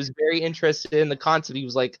 He was very interested in the concept. He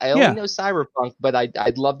was like, I only know Cyberpunk, but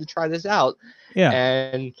I'd love to try this out. Yeah.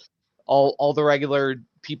 And all the regular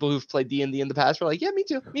people who've played D&D in the past were like, yeah, me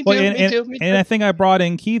too. Me too. And I think I brought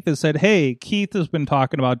in Keith and said, hey, Keith has been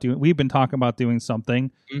talking about we've been talking about doing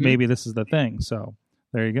something. Mm-hmm. Maybe this is the thing. So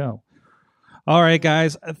there you go. All right,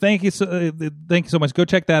 guys. Thank you so much. Go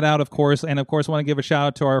check that out, of course. And, of course, I want to give a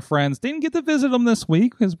shout-out to our friends. Didn't get to visit them this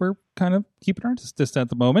week because we're kind of keeping our distance at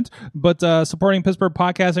the moment. But supporting Pittsburgh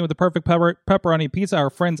podcasting with the perfect pepperoni pizza,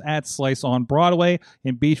 our friends at Slice on Broadway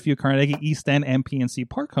in Beachview, Carnegie, East End, and PNC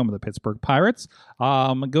Park, home of the Pittsburgh Pirates.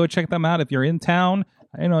 Go check them out if you're in town.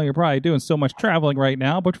 I know you're probably doing so much traveling right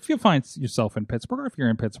now, but if you find yourself in Pittsburgh, or if you're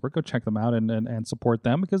in Pittsburgh, go check them out and support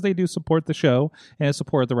them because they do support the show and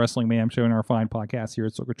support the Wrestling Mayhem Show and our fine podcast here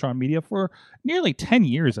at Sorgatron Media for nearly 10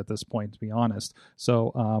 years at this point, to be honest.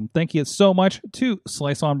 So thank you so much to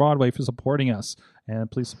Slice on Broadway for supporting us,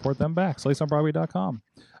 and please support them back. SliceOnBroadway.com.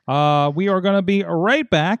 We are going to be right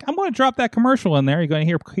back. I'm going to drop that commercial in there. You're going to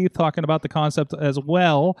hear Keith talking about the concept as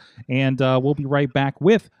well, and we'll be right back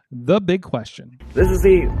with the big question. This is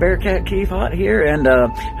the Bearcat Keith Hot here, and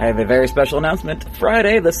I have a very special announcement.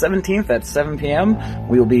 Friday the 17th at 7 p.m.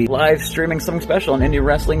 we will be live streaming something special on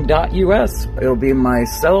IndieWrestling.us. It'll be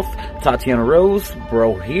myself, Tatiana Rose,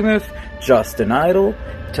 Brohemoth, Justin Idol,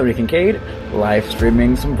 Tony Kincaid, live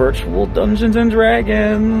streaming some virtual Dungeons and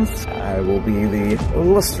Dragons. I will be the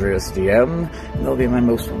illustrious DM, and they'll be my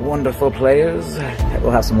most wonderful players.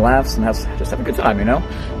 We'll have some laughs and just have a good time, you know?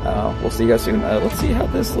 We'll see you guys soon. Let's see how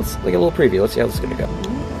let's get a little preview. Let's see how this is gonna go.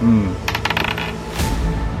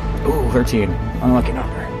 Ooh, 13. Unlucky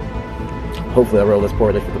number. Hopefully I'll roll this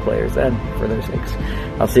poorly for the players then, for their sakes.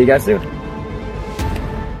 I'll see you guys soon.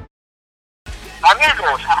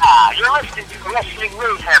 Amigos, you're listening to the Wrestling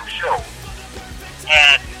Mayhem Show.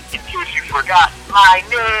 And in case you forgot, my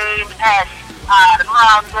name is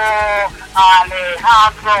Armando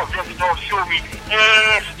Alejandro. Just don't show me.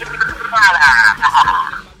 Estrada.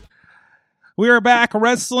 We are back,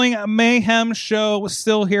 Wrestling Mayhem Show,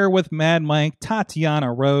 still here with Mad Mike,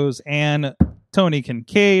 Tatiana Rose, and Tony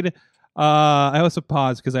Kincaid. I also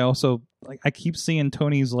pause because I keep seeing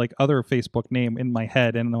Tony's other Facebook name in my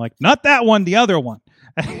head, and I'm like, not that one, the other one.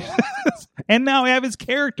 And now I have his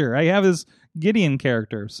character. I have his Gideon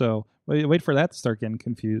character. So wait for that to start getting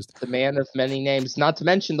confused. The man of many names, not to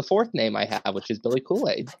mention the fourth name I have, which is Billy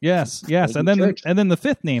Kool-Aid. Yes, and then the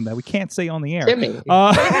fifth name that we can't say on the air. Timmy. Timmy.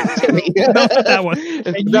 No, that one.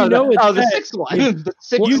 The sixth one. The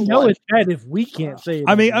sixth one. It's bad if we can't say it.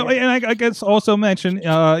 I mean, and I guess also mention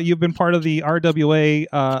you've been part of the RWA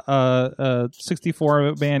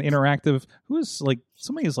 64-man interactive. Who's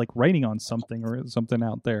somebody is writing on something or something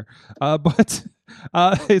out there. But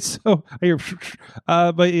it's so. The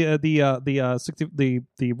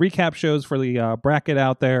recap shows for the bracket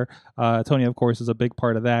out there. Tony, of course, is a big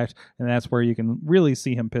part of that, and that's where you can really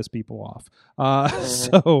see him piss people off.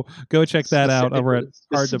 So go check that out over at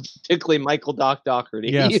particularly Michael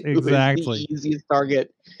Doherty. Yes, exactly. The easiest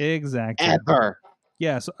target, exactly, ever.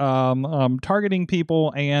 Yes, targeting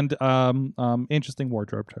people and interesting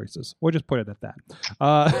wardrobe choices. We'll just put it at that.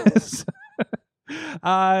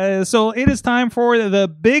 So it is time for the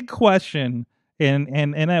big question,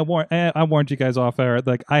 and I warned you guys off there.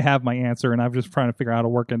 I have my answer, and I'm just trying to figure out how to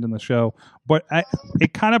work it in the show. But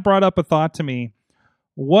it kind of brought up a thought to me.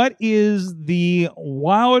 What is the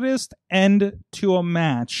wildest end to a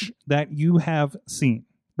match that you have seen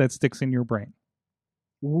that sticks in your brain?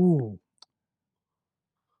 Ooh.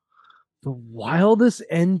 The wildest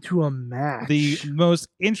end to a match. The most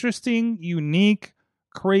interesting, unique,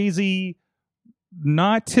 crazy,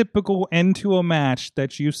 not typical end to a match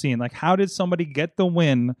that you've seen. How did somebody get the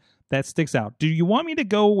win that sticks out? Do you want me to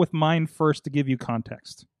go with mine first to give you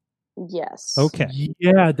context? Yes. Okay.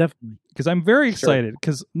 Yeah, definitely. Because I'm very excited.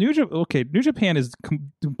 Because New Japan is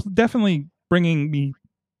definitely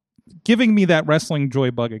giving me that wrestling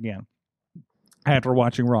joy bug again after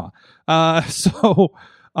watching Raw. I'm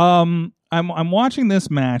watching this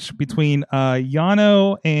match between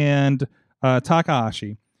Yano and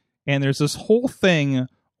Takahashi, and there's this whole thing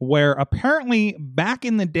where apparently back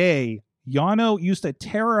in the day, Yano used to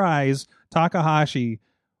terrorize Takahashi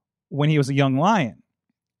when he was a young lion,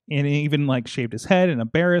 and he even shaved his head and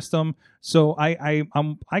embarrassed him. So I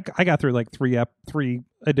got through three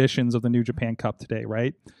editions of the New Japan Cup today,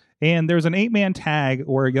 right? And there's an 8-man tag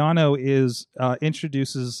where Yano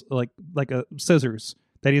introduces like a scissors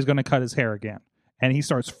that he's going to cut his hair again. And he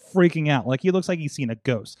starts freaking out. He looks like he's seen a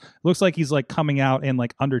ghost. Looks like he's coming out and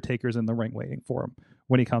Undertaker's in the ring waiting for him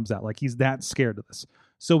when he comes out. He's that scared of this.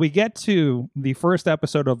 So we get to the first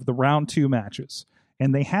episode of the round 2 matches,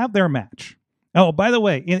 and they have their match. Oh, by the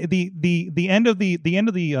way, the end of the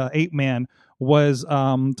 8-man was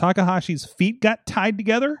Takahashi's feet got tied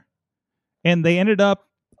together, and they ended up,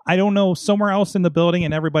 I don't know, somewhere else in the building,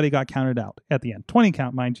 and everybody got counted out at the end. 20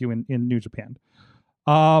 count, mind you, in New Japan.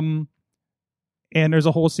 And there's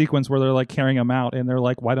a whole sequence where they're carrying him out, and they're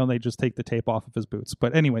like, why don't they just take the tape off of his boots?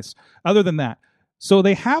 But anyways, other than that, so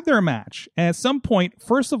they have their match, and at some point,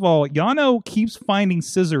 first of all, Yano keeps finding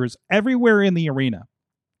scissors everywhere in the arena,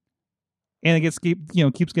 and it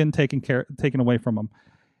keeps getting taken away from him.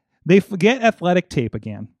 They forget athletic tape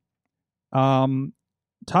again.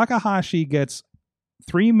 Takahashi gets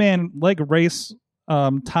 3-man leg race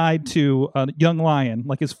tied to a young lion,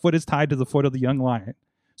 his foot is tied to the foot of the young lion.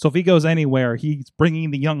 So if he goes anywhere, he's bringing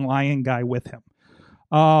the young lion guy with him.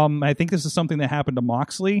 I think this is something that happened to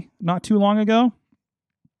Moxley not too long ago.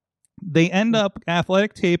 They end up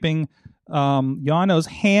athletic taping Yano's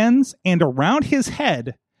hands and around his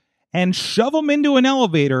head and shove him into an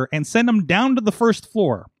elevator and send him down to the first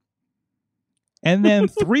floor. And then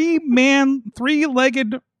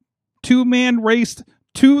 3-legged 2-man raced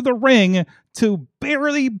to the ring to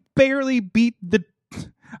barely beat the...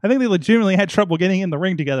 I think they legitimately had trouble getting in the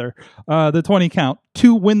ring together, the 20 count,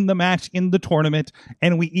 to win the match in the tournament.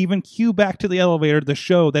 And we even cue back to the elevator to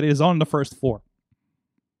show that it is on the first floor.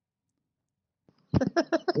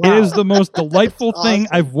 It is the most delightful thing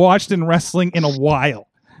I've watched in wrestling in a while.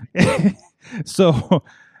 So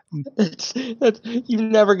you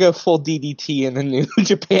never go full DDT in the New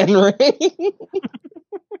Japan ring.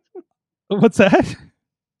 what's that?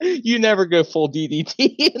 You never go full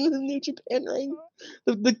DDT in the New Japan ring.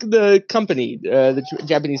 The company, the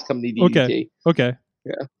Japanese company DDT. Okay.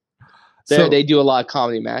 Yeah. So, They do a lot of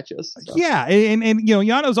comedy matches. So. Yeah, and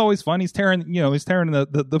Yano's always fun. He's tearing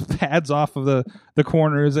the pads off of the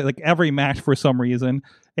corners like every match for some reason,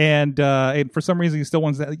 and for some reason he still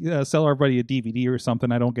wants to sell everybody a DVD or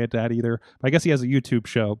something. I don't get that either. I guess he has a YouTube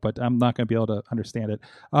show, but I'm not going to be able to understand it.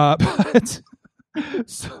 But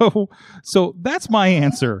so that's my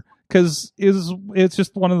answer, because it's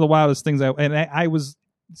just one of the wildest things. I was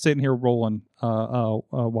sitting here rolling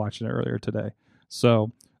watching it earlier today.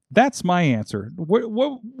 So. That's my answer.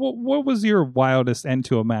 What was your wildest end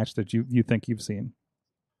to a match that you think you've seen?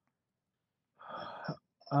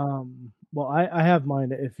 Well, I have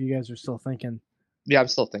mine if you guys are still thinking. Yeah, I'm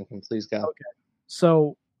still thinking. Please go. Okay.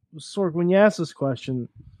 So, Sorg, when you asked this question,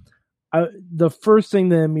 the first thing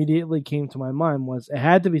that immediately came to my mind was it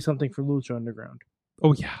had to be something for Lucha Underground.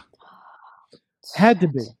 Oh, yeah. Had to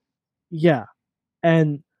be. Yeah.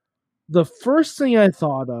 And the first thing I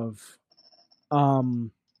thought of,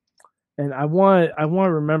 and I want to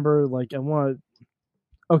remember,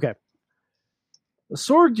 okay.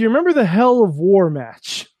 Sorg, do you remember the Hell of War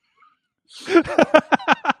match?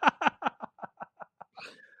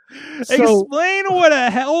 Explain what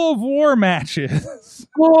a Hell of War match is.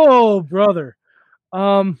 Oh, brother.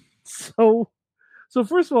 So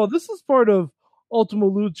first of all, this is part of Ultima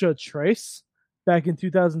Lucha Tres back in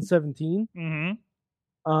 2017.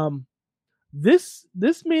 Mm-hmm. This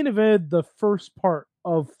main event, the first part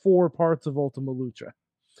of 4 parts of Ultima Lucha.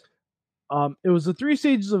 It was a 3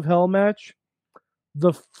 stages of hell match.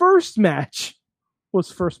 The first match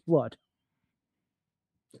was First Blood.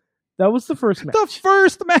 That was the first match. The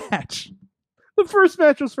first match. The first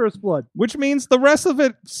match was First Blood. Which means the rest of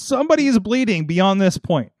it, somebody is bleeding beyond this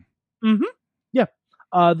point. Mm-hmm. Yeah.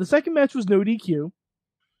 The second match was no DQ.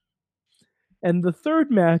 And the third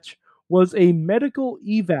match was a medical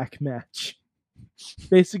evac match.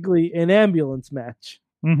 Basically, an ambulance match.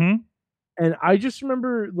 Mm-hmm. And I just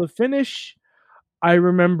remember the finish. I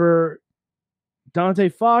remember Dante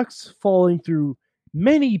Fox falling through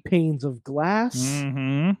many panes of glass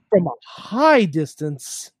from a high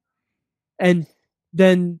distance. And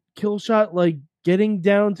then Killshot, getting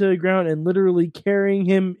down to the ground and literally carrying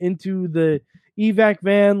him into the evac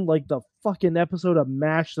van like the fucking episode of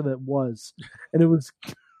MASH that it was. And it was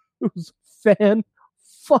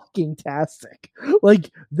fan-fucking-tastic.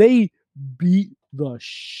 They beat the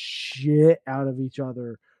shit out of each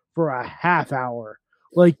other for a half hour.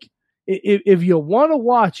 If you want to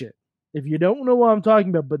watch it, if you don't know what I'm talking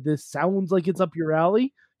about, but this sounds like it's up your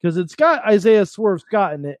alley, because it's got Isaiah Swerve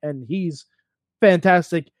Scott in it, and he's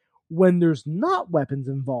fantastic when there's not weapons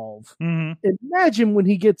involved. Mm-hmm. Imagine when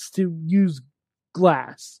he gets to use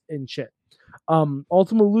glass and shit.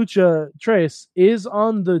 Ultima Lucha Tres is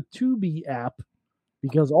on the Tubi app,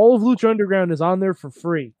 because all of Lucha Underground is on there for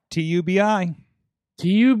free. TUBI.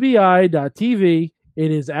 TUBI.tv.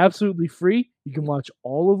 It is absolutely free. You can watch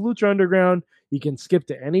all of Lucha Underground. You can skip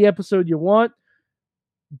to any episode you want.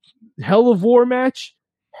 Hell of War match.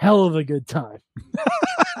 Hell of a good time.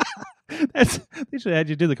 They should have had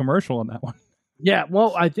you do the commercial on that one. Yeah,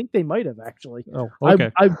 well, I think they might have actually. Oh, okay.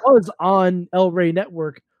 I was on El Rey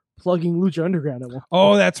Network plugging Lucha Underground at one point.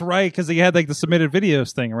 Oh, that's right, because they had the submitted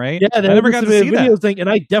videos thing, right? Yeah, I never got to see videos that thing, and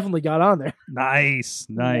I definitely got on there. Nice.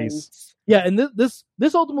 Yeah, and this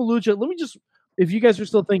Ultima Lucha, let me just, if you guys are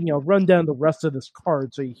still thinking, I'll run down the rest of this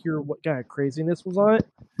card so you hear what kind of craziness was on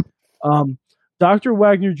it. Dr.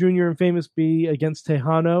 Wagner Jr. and Famous B against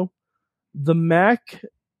Tejano. The Mac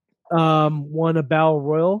won a Battle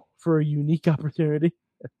Royal for a unique opportunity.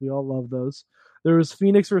 We all love those. There was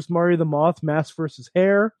Phoenix versus Mario the Moth, Mask versus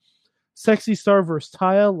Hair. Sexy Star versus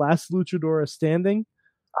Taya, last luchadora standing.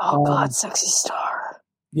 Oh God, Sexy Star.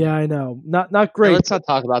 Yeah, I know. Not great. No, let's not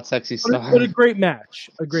talk about Sexy Star. But a great match.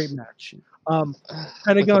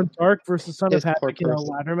 Pentagon Dark versus Son of Yes, poor Havoc in a person.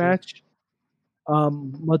 ladder match.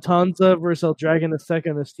 Matanza versus El Dragon II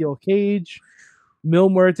in a steel cage. Mil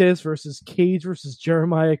Muertes versus Cage versus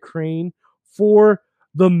Jeremiah Crane for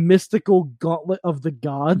the mystical gauntlet of the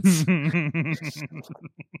gods.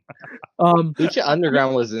 Lucha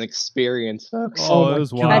Underground was an experience, folks. Oh, it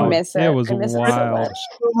was wild. I miss it. It was I miss it so wild. much.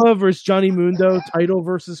 Puma versus Johnny Mundo, title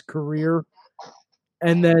versus career.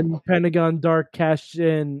 And then Pentagon Dark cashed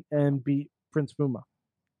in and beat Prince Puma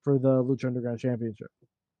for the Lucha Underground Championship.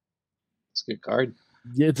 It's a good card.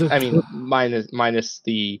 Yeah, it's I mean, minus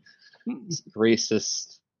the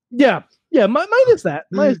racist. yeah, minus that.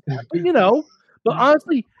 But, but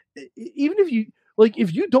honestly, even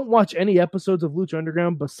if you don't watch any episodes of Lucha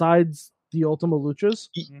Underground besides the Ultima Luchas,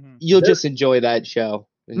 You'll just enjoy that show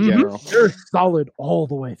in general. they're solid all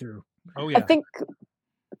the way through. Oh yeah. I think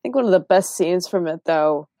one of the best scenes from it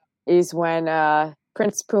though is when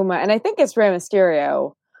Prince Puma and I think it's Rey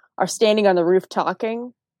Mysterio are standing on the roof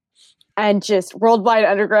talking, and just Worldwide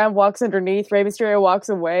Underground walks underneath. Rey Mysterio walks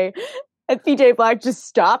away, and PJ Black just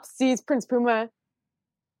stops, sees Prince Puma,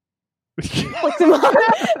 looks him up, and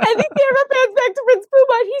the camera pans back to Prince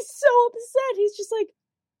Puma, and he's so upset. He's just like,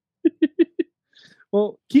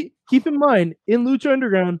 Well, keep in mind, in Lucha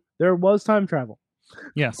Underground, there was time travel.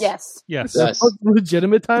 Yes. yes. Yes. There was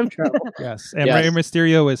legitimate time travel. Yes. And Yes. Rey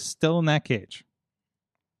Mysterio is still in that cage.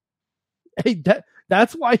 Hey,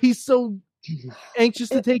 that's why he's so anxious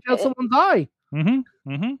to take out someone's eye. Mm-hmm.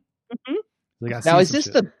 Mm-hmm. Now, is this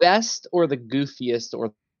the best or the goofiest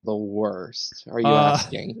or the worst? Are you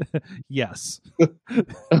asking? Yes.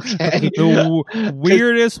 Okay. The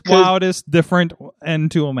weirdest, wildest, different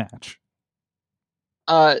end to a match.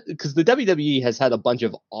 Because the WWE has had a bunch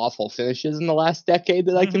of awful finishes in the last decade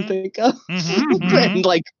that I can think of, and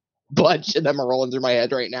like bunch of them are rolling through my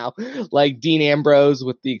head right now, like Dean Ambrose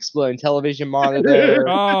with the exploding television monitor.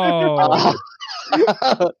 Oh.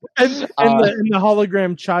 And the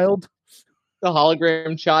hologram child. The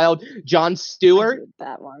hologram child, Jon Stewart.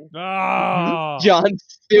 That one. Oh. John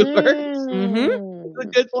Stewart, Mm. a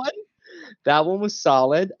good one. That one was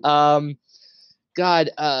solid.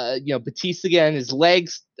 Batista again, his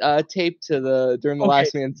legs taped to during the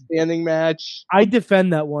Last Man Standing match. I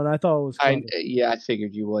defend that one. I thought it was funny. I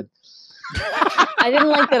figured you would. I didn't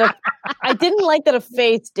like that. I didn't like that a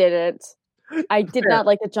face did it. I did not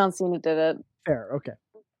like that John Cena did it. Fair, okay.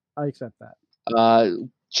 I accept that.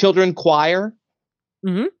 Children choir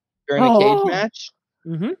Mhm. during a cage match.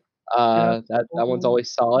 Mm-hmm. That one's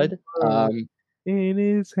always solid. In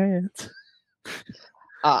his hands.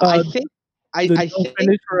 I think I think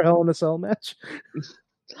finish for a Hell in a Cell match.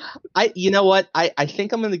 you know what? I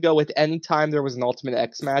think I'm going to go with any time there was an Ultimate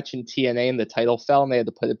X match in TNA and the title fell and they had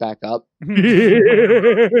to put it back up.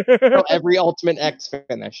 So every Ultimate X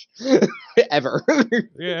finish ever.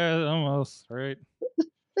 Yeah, almost right.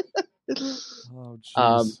 Oh,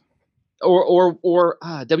 jeez. Or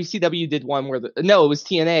WCW did one where it was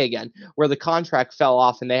TNA again, where the contract fell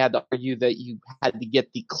off and they had to argue that you had to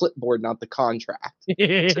get the clipboard, not the contract.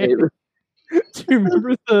 Do you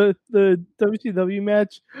remember the WCW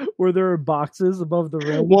match where there were boxes above the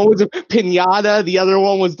ring? One was a pinata, the other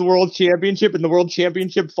one was the World Championship, and the World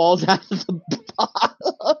Championship falls out of the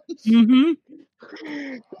bottom. Mm-hmm.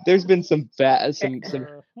 There's been some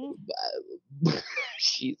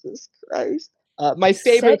Jesus Christ. My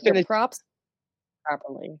favorite Set your finish. props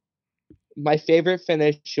properly. My favorite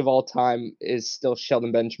finish of all time is still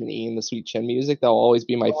Sheldon Benjamin E and the Sweet Chin music. That'll always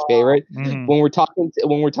be my favorite. Mhm. When we're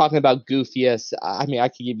talking about goofiest, I mean, I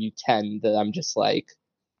could give you 10 that I'm just like,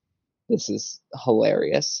 this is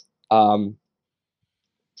hilarious.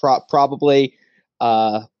 Probably,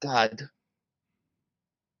 God,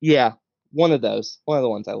 yeah, one of the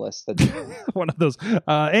ones I listed. One of those.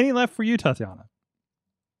 Any left for you, Tatiana?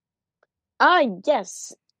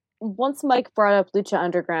 Yes. Once Mike brought up Lucha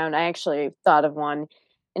Underground, I actually thought of one,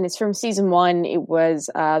 and it's from season 1. It was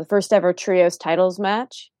the first ever trios titles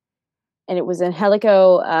match, and it was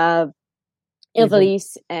Angelico,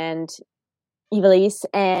 Ivelisse and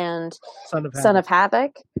Son of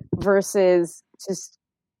Havoc versus just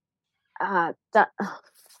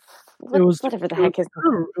whatever the heck is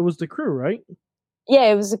it was the crew, right?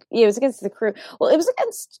 Yeah, it was against the crew. Well, it was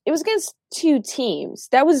against two teams.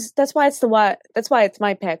 That's why it's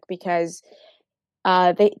my pick, because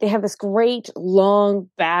they have this great long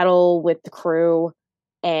battle with the crew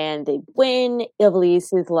and they win.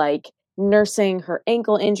 Ivelisse is like nursing her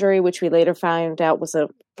ankle injury, which we later found out was a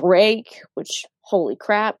break, which holy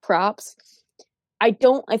crap, props. I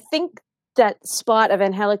think that spot of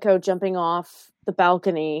Angelico jumping off the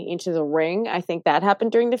balcony into the ring, I think that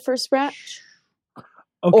happened during the first match.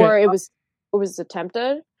 Okay. Or it was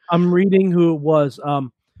attempted. I'm reading who it was.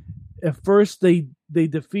 At first they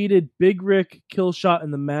defeated Big Rick, Killshot,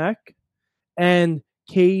 and the Mac, and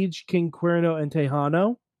Cage, King Cuerno, and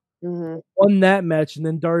Tejano. Mm-hmm. Won that match, and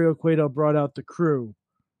then Dario Cueto brought out the crew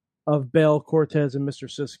of Bale, Cortez, and Mr.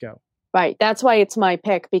 Cisco. Right. That's why it's my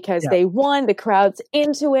pick, because they won, the crowd's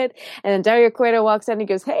into it, and then Dario Cueto walks out and he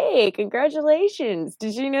goes, "Hey, congratulations.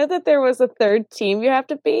 Did you know that there was a third team you have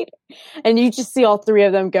to beat?" And you just see all three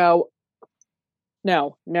of them go,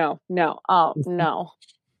 no, oh, no.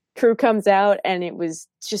 crew comes out, and it was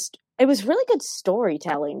really good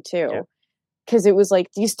storytelling too. Because it was like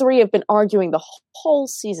these three have been arguing the whole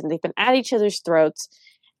season. They've been at each other's throats,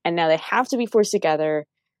 and now they have to be forced together,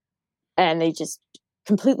 and they just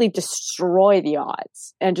completely destroy the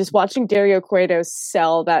odds. And just watching Dario Cueto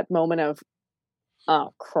sell that moment of,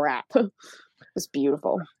 oh crap, was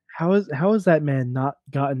beautiful. How is that man not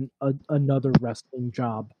gotten another wrestling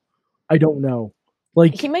job? I don't know.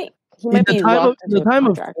 Like He might in be the locked into a time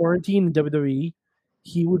of contract. quarantine in WWE,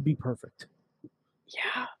 he would be perfect.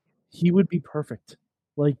 Yeah. He would be perfect.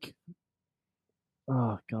 Like,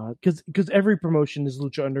 oh god, because every promotion is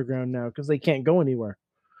Lucha Underground now because they can't go anywhere.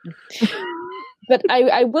 But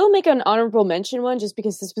I will make an honorable mention one just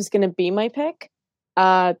because this was going to be my pick.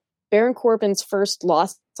 Baron Corbin's first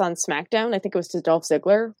loss on SmackDown, I think it was to Dolph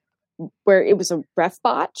Ziggler, where it was a ref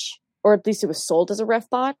botch, or at least it was sold as a ref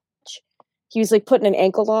botch. He was like putting an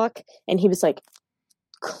ankle lock, and he was like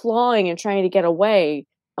clawing and trying to get away,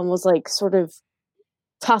 and was like sort of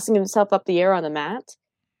tossing himself up the air on the mat.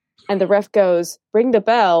 And the ref goes, "Ring the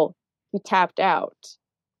bell." He tapped out,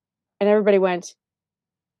 and everybody went,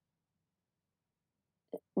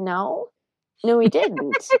 No, he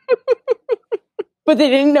didn't. But they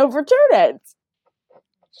didn't overturn it.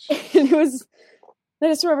 And it was. I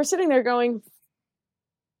just remember sitting there going,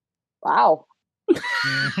 "Wow."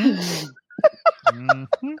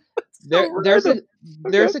 There's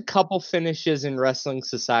a couple finishes in Wrestling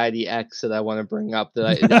Society X that I want to bring up that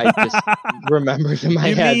I just remembered in my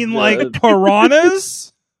head. You mean like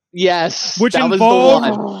piranhas? Yes, Which that involve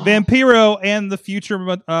was the one. Vampiro and the future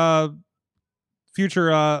Mil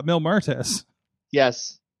Muertes.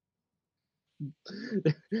 Yes.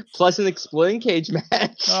 Plus an exploding cage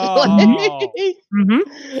match. Oh.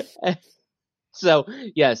 So,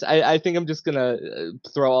 yes, I think I'm just going to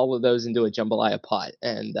throw all of those into a jambalaya pot,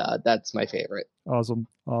 and that's my favorite. Awesome.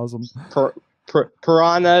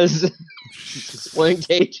 Piranhas, exploding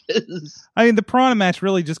cages. I mean, the piranha match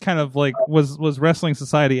really just kind of like was Wrestling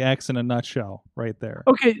Society X in a nutshell right there.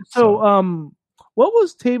 Okay, so what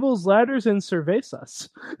was Tables, Ladders, and Cervezas?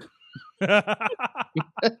 I've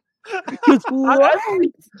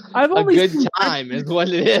A only good seen, time is what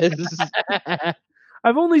it is.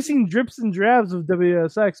 I've only seen drips and drabs of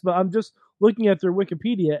WSX, but I'm just looking at their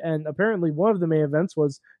Wikipedia, and apparently one of the main events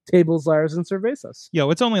was Tables, Ladders, and Cervezas. Yo,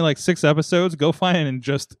 it's only like 6 episodes. Go find it and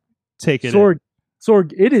just take it. Sorg,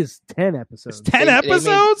 it is 10 episodes. It's 10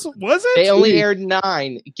 episodes? Was it? They only aired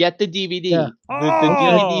 9. Get the DVD. Yeah. The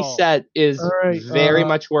DVD set is very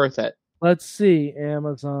much worth it. Let's see,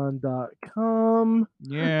 Amazon.com.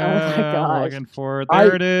 Yeah, Oh my gosh. looking for it.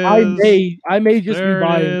 There it is. I may just there be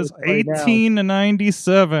buying it is. this right now.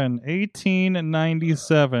 1897.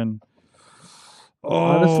 1897.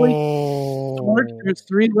 Honestly, Oh, there's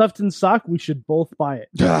 3 left in stock. We should both buy it.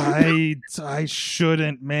 I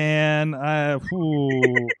shouldn't, man.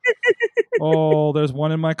 Oh, there's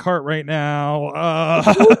one in my cart right now.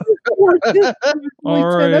 All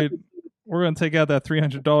right. We're going to take out that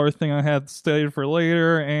 $300 thing I had studied for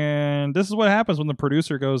later, and this is what happens when the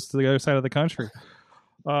producer goes to the other side of the country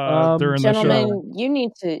during the show. Gentlemen, you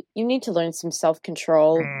need to learn some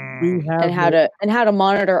self-control We have and how to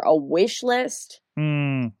monitor a wish list.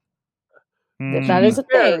 That is a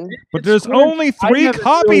thing. But there's only 3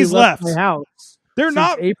 copies left. My house They're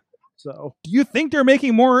not. April, so Do you think they're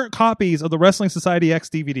making more copies of the Wrestling Society X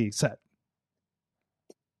DVD set?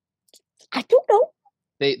 I don't know.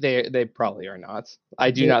 They probably are not.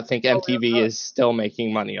 I do not think MTV is still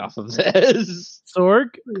making money off of this. Sorg,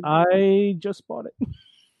 I just bought it.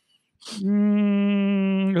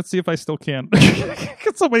 Let's see if I still can.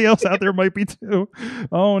 Somebody else out there might be too.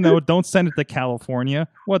 Oh no! Don't send it to California.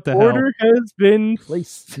 What the Order has been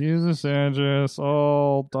placed. Jesus, Andres.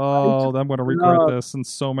 Oh, I'm going to regret this in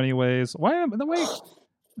so many ways. Why? The way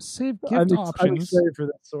save gift I'm options. excited for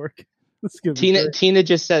that, Sorg. Tina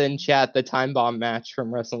just said in chat the time bomb match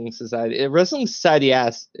from Wrestling Society. Wrestling Society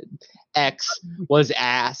X was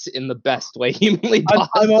ass in the best way humanly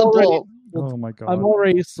possible. Oh my god! I'm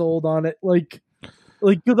already sold on it. Like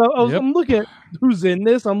because I'm looking at who's in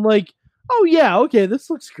this. I'm like, oh yeah, okay, this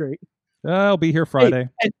looks great. I'll be here Friday.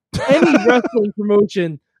 Hey, any wrestling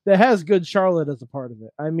promotion that has good Charlotte as a part of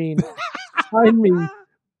it. I mean, sign me.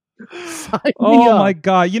 Oh my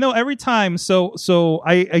god! Every time. So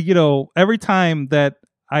I every time that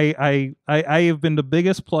I have been the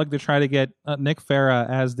biggest plug to try to get Nick Farah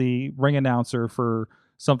as the ring announcer for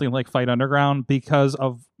something like Fight Underground because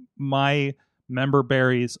of my member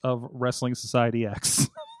berries of Wrestling Society X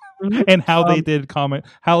and how they did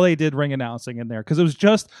ring announcing in there, because it was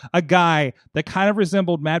just a guy that kind of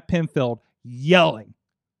resembled Matt Pinfield yelling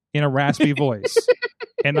in a raspy voice.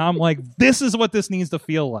 And I'm like, this is what this needs to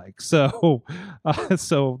feel like. So,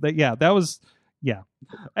 that was.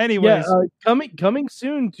 Anyways, coming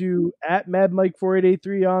soon to at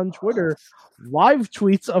MadMike4883 on Twitter, live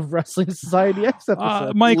tweets of Wrestling Society X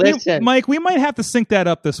episode. Mike, Listen. we might have to sync that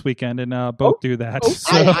up this weekend and both do that.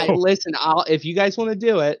 So. Listen, if you guys want to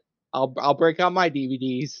do it, I'll break out my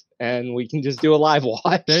DVDs and we can just do a live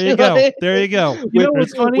watch. There you go. There you go. You know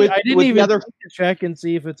what's funny? I didn't even check and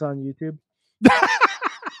see if it's on YouTube.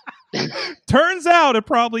 Turns out it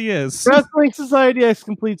probably is. Wrestling Society X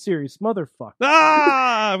Complete Series.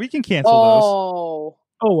 Motherfucker. We can cancel those.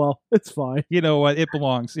 Oh, well. It's fine. You know what? It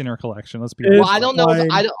belongs in our collection. Let's be Well, honest. I don't know.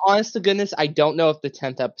 Honest to goodness, I don't know if the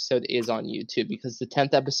 10th episode is on YouTube because the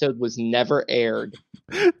 10th episode was never aired.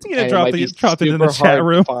 Tina dropped it in the chat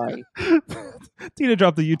room. Tina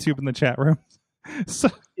dropped the YouTube in the chat room. So,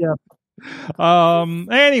 yeah.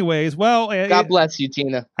 Anyways, well, God bless you,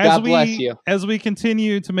 Tina. God bless you. As we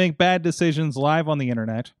continue to make bad decisions live on the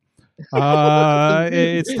internet,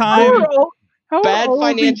 it's time. Bad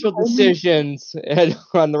financial decisions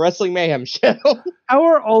on the Wrestling Mayhem show. How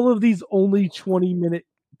are all of these only 20-minute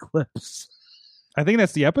clips? I think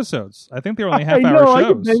that's the episodes. I think they're only half-hour shows. I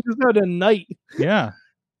can make this out a night. Yeah,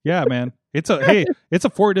 man. It's a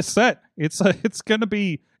 4-disc set. It's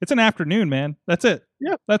an afternoon, man. That's it.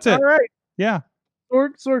 Yeah, that's it. All right. Yeah.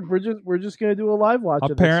 Sorg, we're just gonna do a live watch.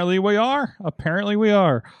 Apparently we are.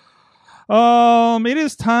 It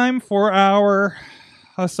is time for our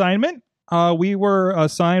assignment. We were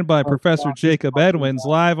assigned by Professor Jacob Edwins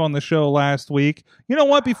live on the show last week. You know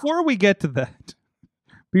what? Before we get to that,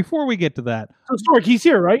 so Sorg, he's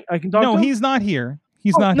here, right? I can talk. No, to him? he's not here.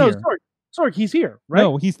 He's not here. Sorg, he's here, right?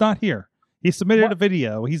 No, he's not here. He submitted a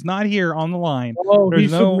video. He's not here on the line. Oh, he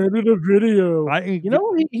submitted a video. You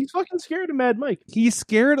know, he's fucking scared of Mad Mike. He's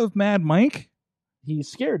scared of Mad Mike? He's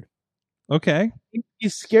scared. Okay.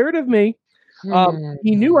 He's scared of me.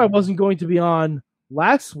 He knew I wasn't going to be on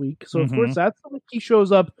last week, so of course that's the week he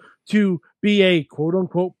shows up to be a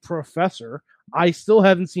quote-unquote professor. I still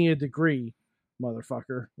haven't seen a degree,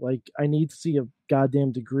 motherfucker. Like, I need to see a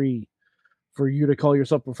goddamn degree for you to call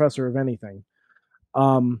yourself professor of anything.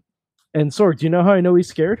 And Sorg, do you know how I know he's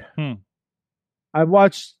scared? I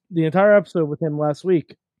watched the entire episode with him last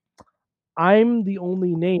week. I'm the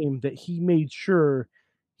only name that he made sure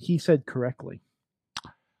he said correctly.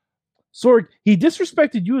 Sorg, he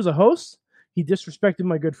disrespected you as a host. He disrespected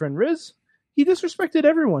my good friend Riz. He disrespected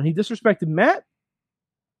everyone. He disrespected Matt.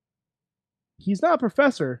 He's not a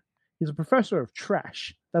professor. He's a professor of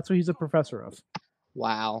trash. That's what he's a professor of.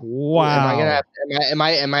 Wow. Am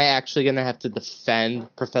I actually gonna have to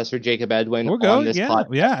defend Professor Jacob Edwin on this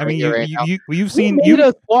podcast? Yeah. I mean, you've seen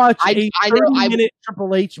us watch a 30-minute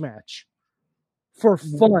Triple H match for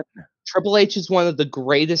fun. Triple H is one of the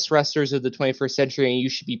greatest wrestlers of the 21st century, and you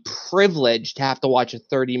should be privileged to have to watch a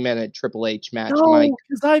 30-minute Triple H match, Mike.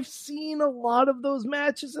 Because I've seen a lot of those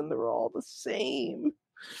matches, and they're all the same.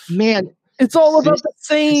 Man, it's all about the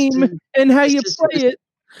same and how you play it.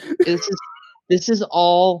 This is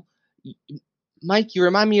all, Mike. You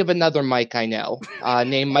remind me of another Mike I know,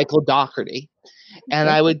 named Michael Doherty, and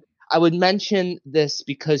I would mention this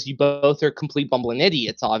because you both are complete bumbling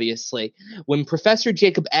idiots. Obviously, when Professor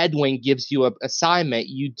Jacob Edwin gives you an assignment,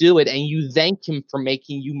 you do it, and you thank him for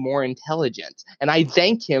making you more intelligent. And I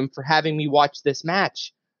thank him for having me watch this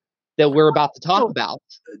match that we're about to talk about.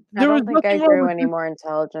 I don't think I grew any more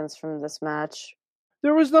intelligence from this match.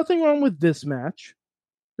 There was nothing wrong with this match.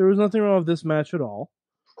 There was nothing wrong with this match at all.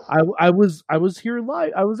 I was here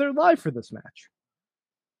live. I was there live for this match.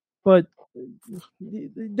 But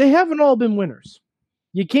they haven't all been winners.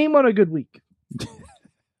 You came on a good week.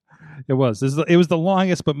 It was. It was the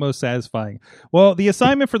longest but most satisfying. Well, the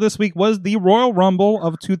assignment for this week was the Royal Rumble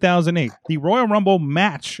of 2008. The Royal Rumble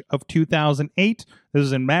match of 2008. This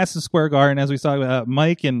was in Madison Square Garden, as we saw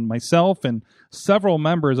Mike and myself and several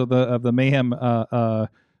members of the Mayhem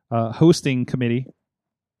hosting committee.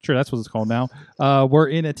 Sure, that's what it's called now. We're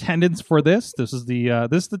in attendance for this. This is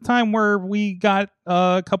the time where we got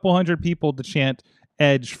a couple hundred people to chant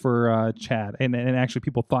Edge for Chad, and actually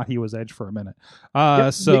people thought he was Edge for a minute.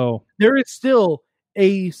 So there is still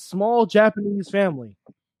a small Japanese family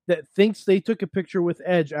that thinks they took a picture with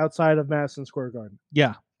Edge outside of Madison Square Garden.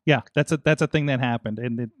 Yeah, that's a thing that happened,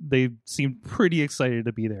 and they seemed pretty excited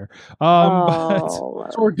to be there. So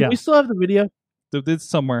do we still have the video? It's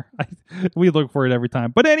somewhere. We look for it every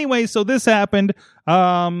time. But anyway, so this happened.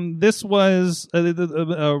 This was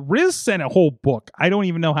Riz sent a whole book. I don't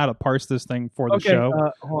even know how to parse this thing for the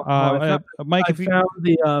show. Mike, I found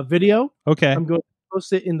the video. Okay, I'm going to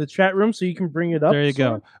post it in the chat room so you can bring it up. There you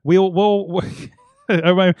go. We'll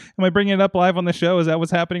am I bringing it up live on the show? Is that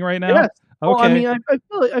what's happening right now? Yes. Okay. Well, I mean,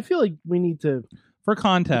 I feel like we need to, for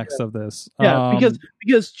context of this, yeah,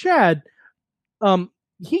 because Chad,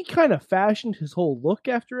 he kind of fashioned his whole look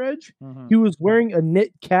after Edge. Mhm. He was wearing a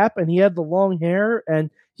knit cap and he had the long hair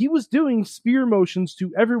and he was doing spear motions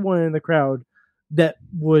to everyone in the crowd that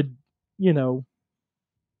would,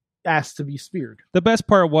 ask to be speared. The best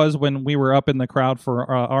part was when we were up in the crowd for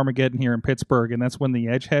Armageddon here in Pittsburgh, and that's when the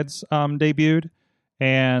Edgeheads debuted,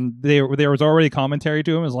 and there was already commentary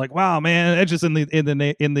to him. It was like, "Wow, man, Edge is in the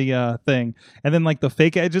thing," and then like the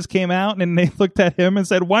fake Edges came out, and they looked at him and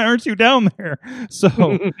said, "Why aren't you down there?" So,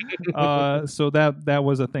 so that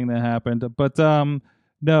was a thing that happened, but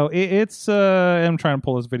no, it's I'm trying to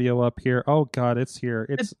pull this video up here. Oh God, it's here.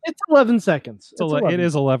 It's 11 seconds. It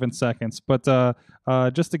is 11 seconds, but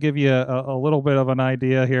just to give you a little bit of an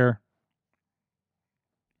idea here,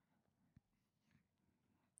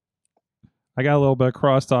 I got a little bit of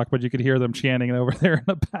crosstalk, but you could hear them chanting over there in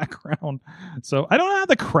the background. So I don't have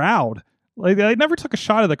the crowd. Like I never took a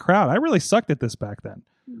shot of the crowd. I really sucked at this back then.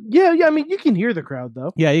 Yeah. I mean, you can hear the crowd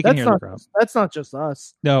though. Yeah, you can hear the crowd. That's not just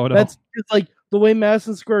us. No. That's just like the way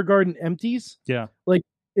Madison Square Garden empties. Yeah. Like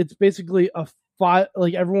it's basically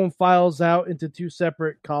like everyone files out into two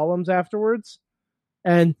separate columns afterwards.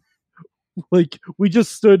 And like we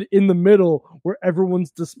just stood in the middle where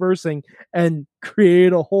everyone's dispersing and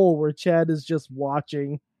create a hole where Chad is just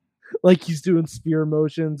watching, like he's doing spear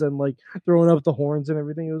motions and like throwing up the horns and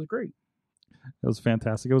everything. It was great. It was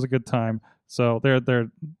fantastic. It was a good time. So there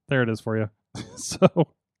it is for you. So,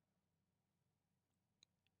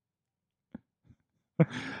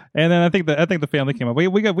 and then I think the family came up.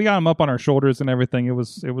 We got them up on our shoulders and everything. It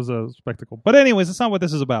was a spectacle. But anyways, it's not what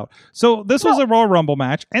this is about. So this was a Royal Rumble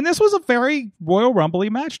match, and this was a very Royal Rumble-y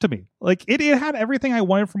match to me. Like it had everything I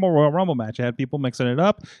wanted from a Royal Rumble match. It had people mixing it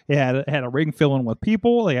up. It had a ring filling with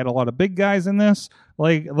people. They had a lot of big guys in this.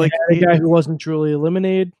 Like a guy who wasn't truly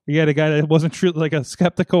eliminated. You had a guy that wasn't truly like a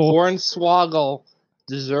skeptical. Hornswoggle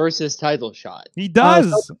deserves his title shot. He does.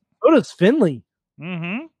 So does Finley.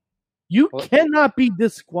 Mm-hmm. You cannot be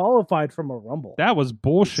disqualified from a Rumble. That was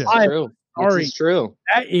bullshit. True. Sorry. It's true.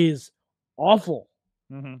 That is awful.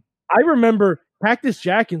 Mm-hmm. I remember Cactus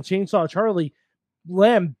Jack and Chainsaw Charlie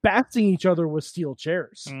lambasting each other with steel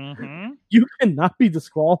chairs. Mm-hmm. You cannot be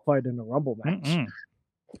disqualified in a Rumble match. Mm-mm.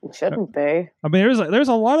 Shouldn't be. I mean, there's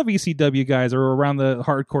a lot of ECW guys or around the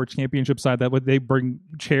hardcore championship side that they bring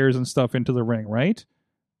chairs and stuff into the ring, right?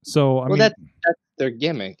 So I mean, that's their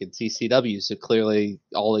gimmick. It's ECW, so clearly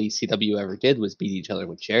all ECW ever did was beat each other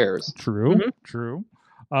with chairs. True.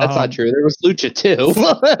 That's not true. There was Lucha too,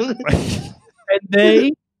 and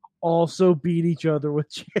they also beat each other with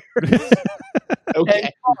chairs. Okay,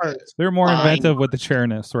 they're more inventive with the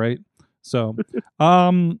chairness, right? So,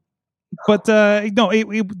 but no,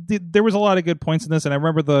 there was a lot of good points in this, and I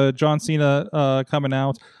remember the John Cena coming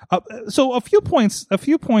out. So a few points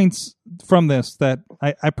from this that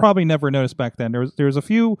I probably never noticed back then. There was a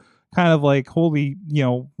few kind of like holy,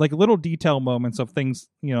 like little detail moments of things,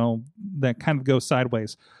 that kind of go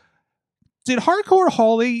sideways. Did Hardcore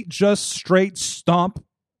Holly just straight stomp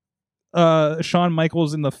Shawn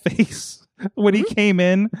Michaels in the face when he came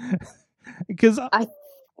in? Because I think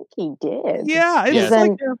he did. Yeah, it's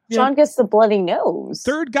then Shawn gets the bloody nose.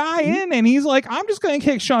 Third guy in, and he's like, I'm just going to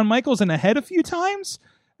kick Shawn Michaels in the head a few times.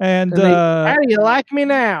 And how do you like me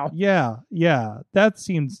now? Yeah, that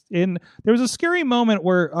seems in. There was a scary moment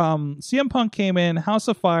where CM Punk came in, House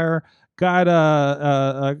of Fire, got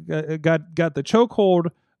the chokehold,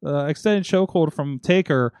 extended chokehold from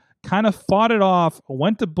Taker, kind of fought it off,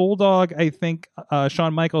 went to Bulldog, I think,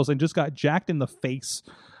 Shawn Michaels, and just got jacked in the face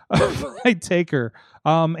by Taker.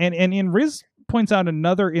 And Riz points out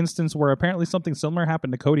another instance where apparently something similar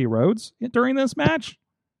happened to Cody Rhodes during this match.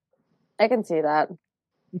 I can see that.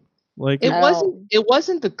 Like it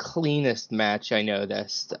wasn't the cleanest match I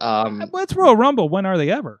noticed. Let's Royal Rumble. When are they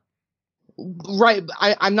ever? Right.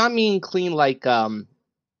 I'm not meaning clean like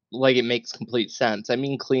it makes complete sense. I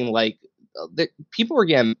mean clean like people were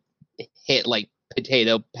getting hit like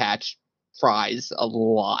potato patch fries a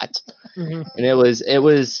lot, and it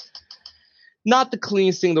was not the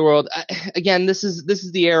cleanest thing in the world. Again, this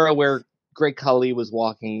is the era where Great Khali was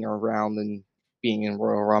walking around and being in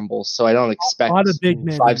Royal Rumble, so I don't expect a lot of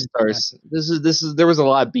big 5 stars. This is there was a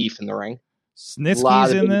lot of beef in the ring.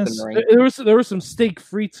 Snitsky's in this. There was some steak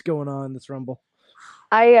frites going on in this Rumble.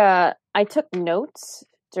 I took notes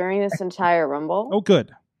during this entire Rumble. Oh,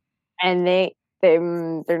 good. And they're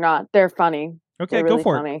funny. Okay, they're really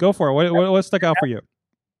funny. Go for it. What stuck out for you?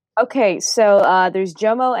 Okay, so there's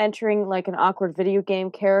Jomo entering like an awkward video game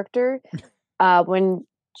character when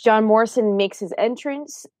John Morrison makes his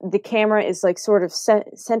entrance. The camera is like sort of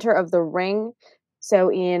center of the ring.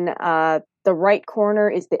 So in the right corner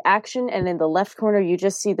is the action, and in the left corner you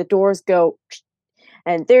just see the doors go.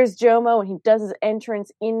 And there's Jomo, and he does his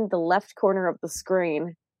entrance in the left corner of the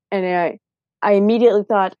screen. And I immediately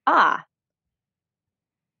thought,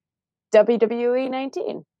 WWE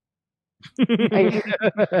 19.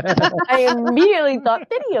 I immediately thought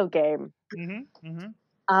video game.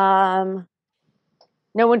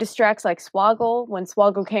 No one distracts like Swoggle. When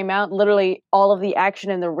Swoggle came out, literally all of the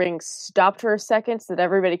action in the ring stopped for a second so that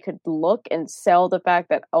everybody could look and sell the fact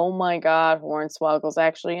that, oh my god, Hornswoggle's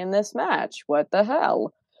actually in this match. What the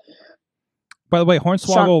hell? By the way,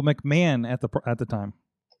 Hornswoggle McMahon at the time.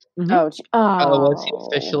 Oh, was he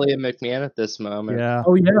officially a McMahon at this moment? Yeah.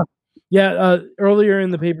 Oh yeah, yeah. Earlier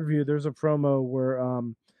in the pay-per-view, there's a promo where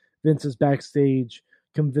Vince is backstage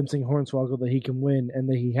convincing Hornswoggle that he can win and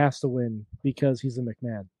that he has to win because he's a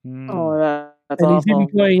McMahon. Oh, that's and awful. he's even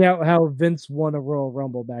pointing out how Vince won a Royal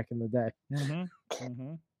Rumble back in the day.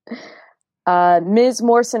 Miz,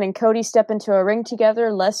 Morrison, and Cody step into a ring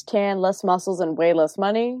together. Less tan, less muscles, and way less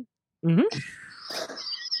money. I'm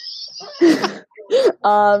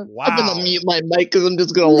gonna mute my mic because I'm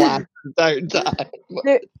just gonna laugh the entire time.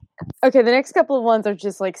 Okay, the next couple of ones are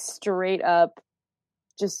just like straight up,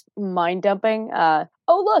 just mind dumping.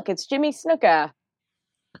 Oh look, it's Jimmy Snuka.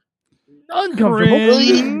 Uncomfortable.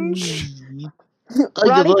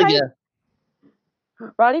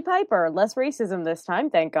 Roddy Piper. Less racism this time,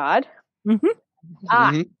 thank God.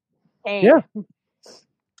 Kane. Yeah.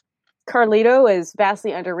 Carlito is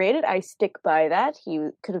vastly underrated. I stick by that. He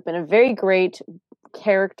could have been a very great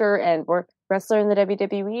character and wrestler in the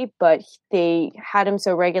WWE, but they had him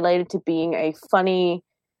so regulated to being a funny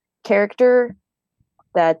character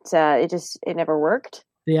that it never worked.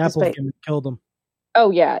 The Apple gimmick killed him.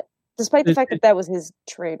 Oh yeah, despite the fact that was his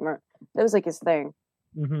trademark, that was like his thing.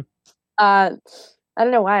 I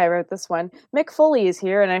don't know why I wrote this one. Mick Foley is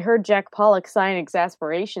here, and I heard Jack Pollock sign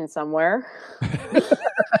Exasperation somewhere.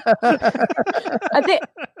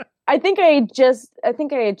 I think I had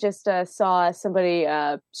just saw somebody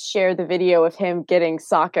share the video of him getting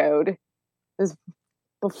sockoed. This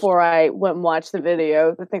before I went and watched the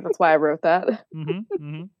video. I think that's why I wrote that.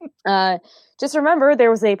 Just remember,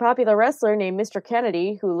 there was a popular wrestler named Mr.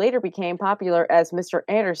 Kennedy who later became popular as Mr.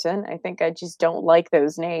 Anderson. I think I just don't like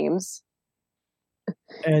those names.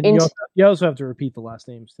 And you also have to repeat the last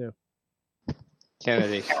names too.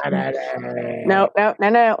 Kennedy. No.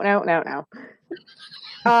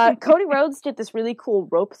 Cody Rhodes did this really cool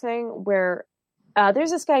rope thing where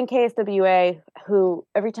there's this guy in KSWA who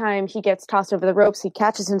every time he gets tossed over the ropes, he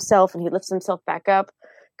catches himself and he lifts himself back up.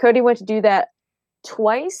 Cody went to do that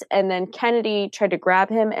twice, and then Kennedy tried to grab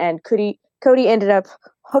him, and Cody ended up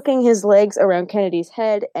hooking his legs around Kennedy's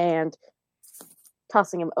head and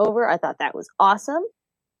tossing him over. I thought that was awesome.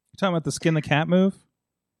 You're talking about the skin the cat move?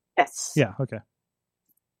 Yes. Yeah, okay.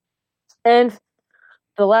 And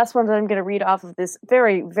the last one that I'm going to read off of this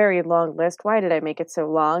very, very long list, why did I make it so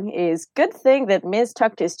long, is good thing that Miz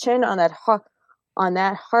tucked his chin on that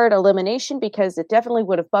hard elimination, because it definitely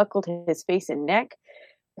would have buckled his face and neck.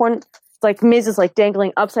 Miz is like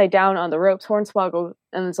dangling upside down on the ropes, Hornswoggle,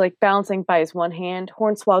 and it's like balancing by his one hand.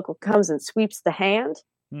 Hornswoggle comes and sweeps the hand.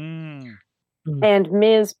 And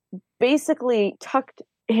Miz basically tucked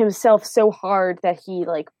himself so hard that he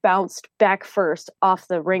like bounced back first off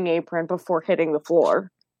the ring apron before hitting the floor,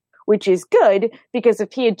 which is good because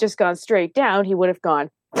if he had just gone straight down, he would have gone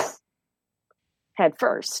head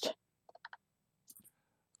first.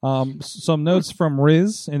 Some notes from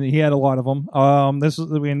Riz, and he had a lot of them. This is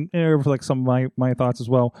like some of my thoughts as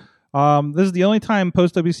well. This is the only time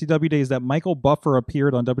post WCW days that Michael Buffer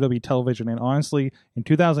appeared on WWE television, and honestly, in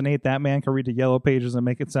 2008, that man could read the yellow pages and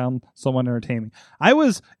make it sound somewhat entertaining.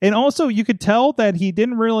 And also you could tell that he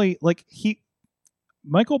didn't really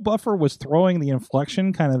Michael Buffer was throwing the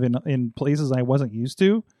inflection kind of in places I wasn't used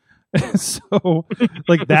to. So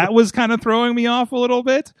like that was kind of throwing me off a little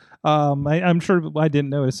bit. I'm sure I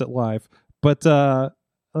didn't notice it live, but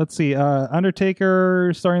let's see.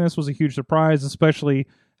 Undertaker starting this was a huge surprise, especially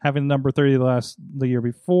having number 30 the year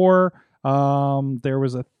before. There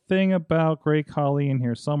was a thing about Great Khali in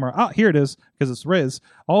here somewhere. Oh, here it is, because it's Riz.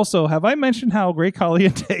 Also, have I mentioned how Great Khali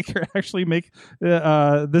and Taker actually make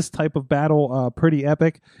this type of battle pretty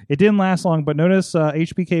epic? It didn't last long, but notice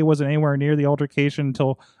HBK wasn't anywhere near the altercation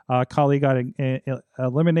until Khali got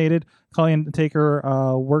eliminated. Khali and Taker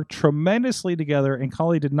worked tremendously together, and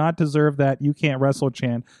Khali did not deserve that "you can't wrestle"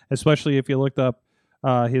 chant, especially if you looked up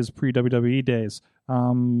his pre-WWE days.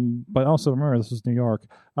 But also remember, this is New York.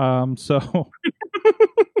 So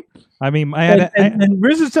I mean, I had and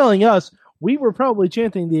Riz is telling us we were probably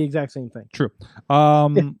chanting the exact same thing. True.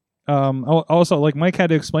 Also, like Mike had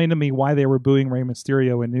to explain to me why they were booing Rey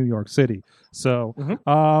Mysterio in New York City. So,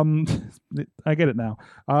 I get it now.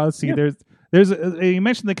 Let's see. Yeah. You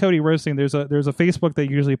mentioned the Cody Rhodes thing. There's a Facebook that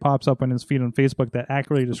usually pops up on his feed on Facebook that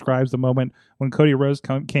accurately describes the moment when Cody Rhodes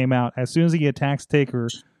came out. As soon as he attacks Taker,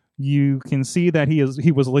 you can see that he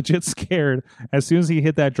was legit scared. As soon as he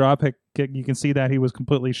hit that drop kick, you can see that he was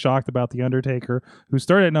completely shocked about the Undertaker, who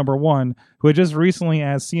started at number 1, who had just recently,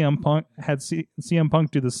 as CM Punk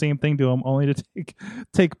do the same thing to him, only to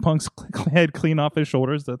take Punk's head clean off his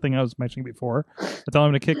shoulders. The thing I was mentioning before, to tell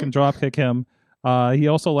him to kick and drop kick him. He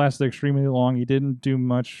also lasted extremely long. He didn't do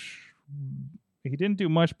much.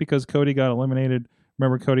 Because Cody got eliminated. I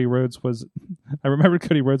remember Cody Rhodes was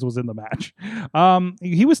in the match.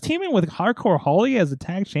 He was teaming with Hardcore Holly as a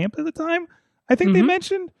tag champ at the time. I think they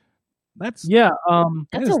mentioned. That's a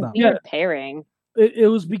weird pairing. It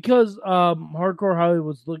was because Hardcore Holly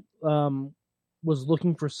was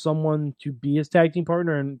looking for someone to be his tag team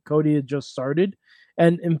partner, and Cody had just started.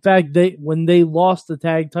 And in fact, when they lost the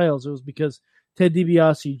tag titles, it was because Ted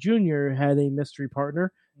DiBiase Jr. had a mystery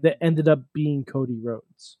partner that ended up being Cody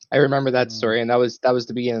Rhodes. I remember that story, and that was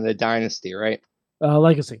the beginning of the Dynasty, right?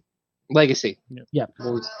 Legacy. Yeah.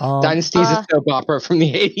 Dynasty's a soap opera from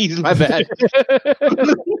the 80s, my bad.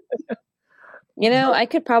 I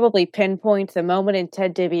could probably pinpoint the moment in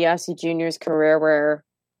Ted DiBiase Jr.'s career where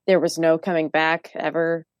there was no coming back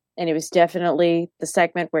ever, and it was definitely the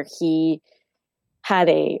segment where he had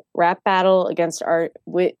a rap battle against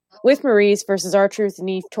with Maurice versus R-Truth and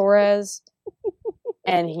Eve Torres,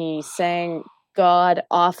 and he sang God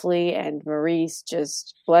awfully, and Maurice,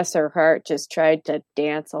 just bless her heart, just tried to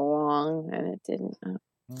dance along, and it didn't.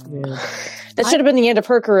 That should have been the end of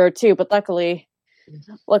her career too, but luckily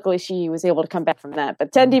she was able to come back from that.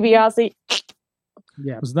 But Ted DiBiase,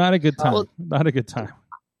 it was not a good time. Not a good time.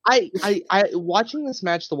 I watching this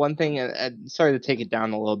match, the one thing, and sorry to take it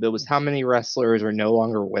down a little bit, was how many wrestlers are no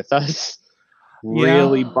longer with us.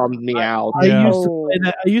 Really bummed me out. I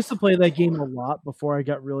used to play that game a lot before I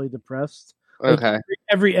got really depressed. Okay.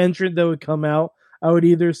 Every entrant that would come out, I would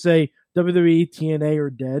either say WWE, TNA, or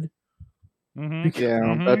dead.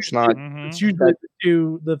 That's not. It's usually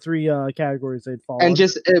the three categories they'd fall. And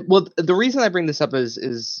just the reason I bring this up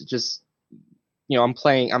is just I'm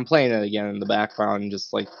playing it again in the background, and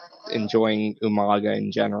just like enjoying Umaga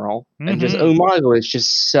in general, and just Umaga is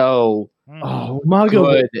just so Umaga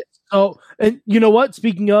good. Oh, and you know what?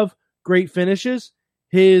 Speaking of great finishes,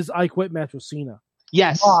 his I Quit match with Cena.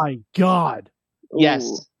 Yes. My God. Yes.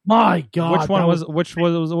 Ooh. My God. Which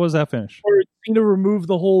was that finish? Where Cena removed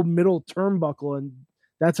the whole middle turnbuckle, and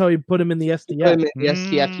that's how he put him in the SDF. Put him in the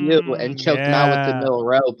STFU and choked him out with the middle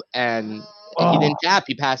rope, and he didn't tap.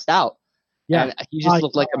 He passed out. Yeah. And he just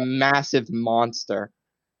looked like a massive monster.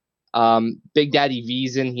 Big Daddy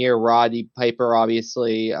V's in here, Roddy Piper,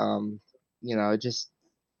 obviously. And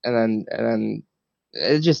then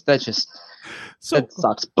that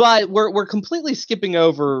sucks. But we're completely skipping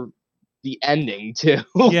over the ending too.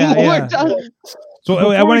 Yeah. So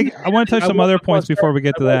I want to touch some other points before we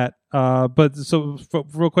get to that. But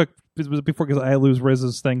real quick before, because I lose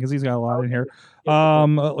Riz's thing because he's got a lot in here.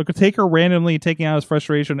 Taker randomly taking out his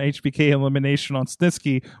frustration on HBK elimination on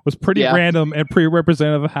Snitsky was pretty random and pretty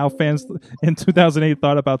representative of how fans in 2008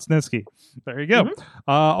 thought about Snitsky. There you go.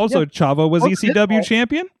 Chavo was ECW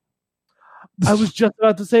champion. I was just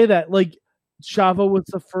about to say that. Like, Chavo was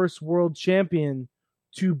the first world champion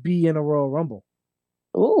to be in a Royal Rumble.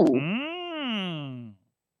 Ooh.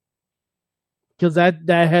 Because that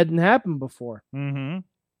hadn't happened before. Mm-hmm.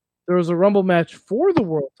 There was a Rumble match for the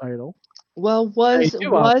world title. Well, was the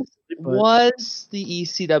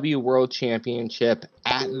ECW World Championship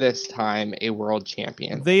at this time a world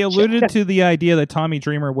champion? They alluded to the idea that Tommy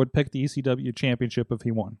Dreamer would pick the ECW championship if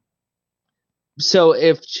he won. So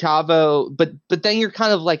if Chavo, but then you're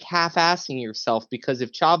kind of like half-assing yourself, because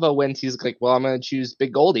if Chavo wins, he's like, well, I'm going to choose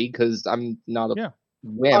Big Goldie because I'm not a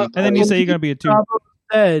wimp. And then you say you're going to be a 2. Chavo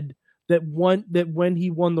said that when he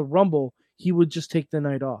won the Rumble, he would just take the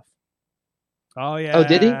night off. Oh, yeah. Oh,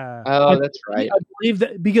 did he? Oh, that's right. I believe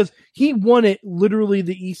that because he won it literally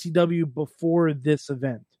the ECW before this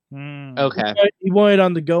event. Okay. He won it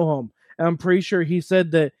on the go home. And I'm pretty sure he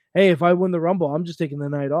said that, hey, if I win the Rumble, I'm just taking the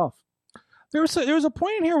night off. There was a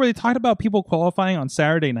point in here where they talked about people qualifying on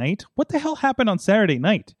Saturday night. What the hell happened on Saturday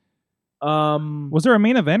night? Was there a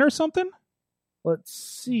main event or something? Let's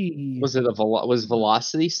see. Was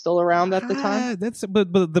Velocity still around at the time?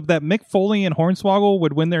 But that Mick Foley and Hornswoggle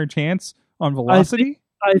would win their chance on Velocity.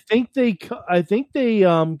 I think they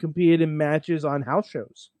competed in matches on house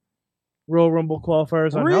shows. Royal Rumble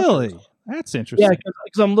qualifiers on Really? house shows. That's interesting. Yeah,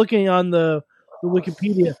 because I'm looking on the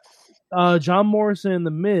Wikipedia. John Morrison and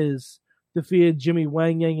The Miz defeated Jimmy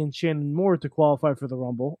Wang Yang and Shannon Moore to qualify for the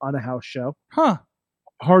Rumble on a house show. Huh.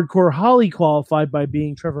 Hardcore Holly qualified by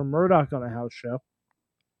beating Trevor Murdoch on a house show.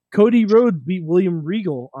 Cody Rhodes beat William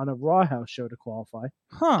Regal on a Raw house show to qualify.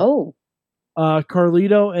 Huh. Oh,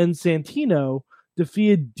 Carlito and Santino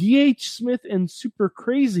defeated D.H. Smith and Super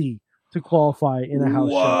Crazy to qualify in a house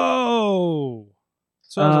show. Whoa.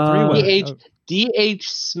 So it was a three-way.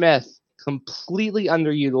 D.H. Smith, completely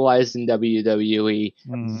underutilized in WWE.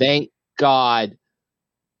 Mhm. Thank God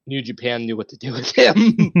New Japan knew what to do with him.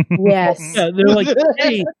 yes. Yeah, they're like,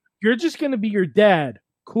 hey, you're just going to be your dad.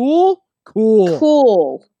 Cool? Cool.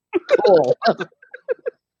 Cool. Cool.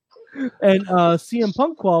 And CM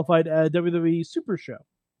Punk qualified at a WWE Super Show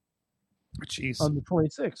Jeez. on the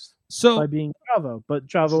 26th So by being Chavo, but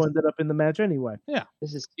Chavo ended up in the match anyway.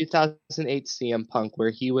 This is 2008 CM Punk, where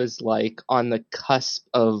he was like on the cusp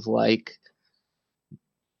of like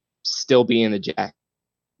still being a jackass,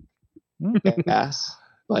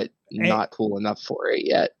 but not cool enough for it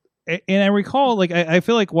yet. and I recall, like, I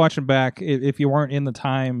feel like watching back, if you weren't in the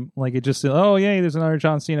time, like, it just said, oh, yay, there's another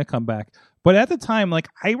John Cena comeback. But at the time, like,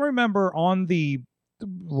 I remember on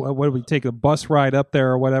what did we take, a bus ride up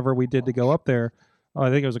there or whatever we did to go up there? Oh, I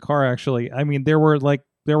think it was a car, actually. I mean, there were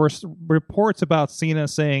reports about Cena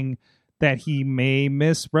saying that he may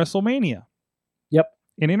miss WrestleMania. Yep.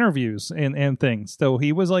 In interviews and things. So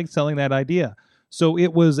he was, like, selling that idea. So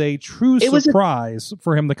it was a true surprise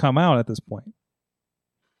for him to come out at this point.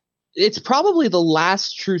 It's probably the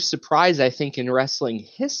last true surprise, I think, in wrestling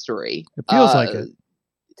history. It feels like it.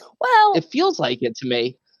 Well, It feels like it to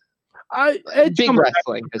me. Edge Big coming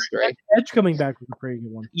wrestling back, history. Edge coming back was a pretty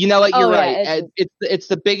good one. You know what? You're Oh, yeah, right. Edge It's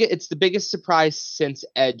the biggest surprise since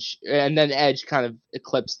Edge, and then Edge kind of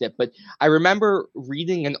eclipsed it. But I remember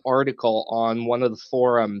reading an article on one of the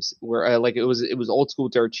forums where, like, it was Old School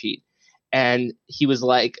Dirt Sheet, and he was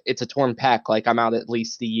like, "It's a torn pec. Like, I'm out at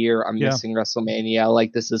least a year. I'm missing WrestleMania.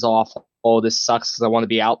 Like, this is awful. Oh, this sucks because I want to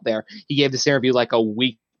be out there." He gave this interview like a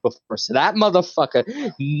week before, so that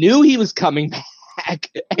motherfucker knew he was coming back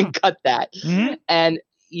and cut that. Mhm. And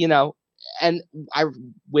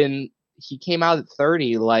when he came out at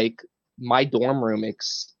 30, like, my dorm room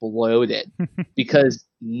exploded because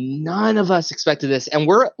none of us expected this. And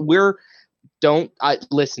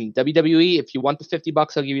listen, WWE, if you want the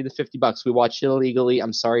 $50, I'll give you the $50. We watched it illegally.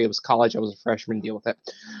 I'm sorry, it was college. I was a freshman. Deal with it.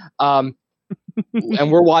 And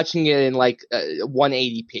we're watching it in like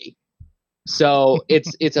 180p. So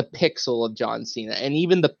it's a pixel of John Cena, and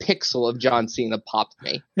even the pixel of John Cena popped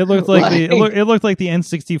me. It looked like it looked like the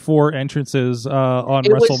N64 entrances on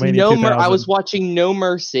WrestleMania 2000. I was watching No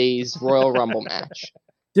Mercy's Royal Rumble match,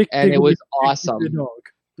 and it was awesome. the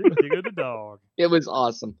dog. It was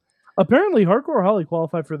awesome. Apparently, Hardcore Holly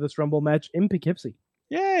qualified for this Rumble match in Poughkeepsie.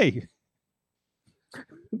 Yay!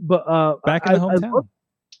 But Back in the hometown.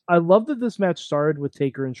 I love that this match started with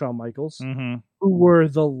Taker and Shawn Michaels, Mm-hmm. who were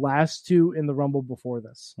the last two in the Rumble before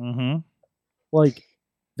this. Mm-hmm. Like,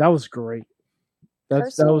 that was great. That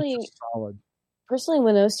was Personally- just solid. personally,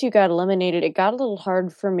 when those two got eliminated, it got a little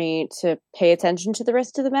hard for me to pay attention to the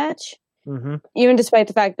rest of the match. Mm-hmm. Even despite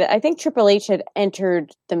the fact that I think Triple H had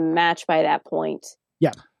entered the match by that point.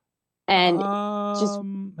 Yeah. And how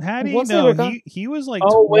do you once they know? were gone- He was like,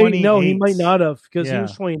 Oh, wait, 28. no, he might not have, because he Yeah.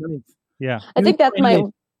 was 29th. Yeah. I think that might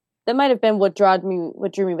 28th. have been what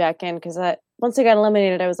drew me back in, because once they got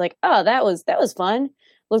eliminated, I was like, oh, that was fun.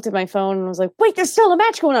 Looked at my phone and was like, wait, there's still a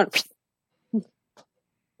match going on.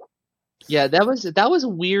 Yeah, that was a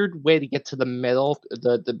weird way to get to the middle.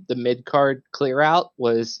 The mid card clear out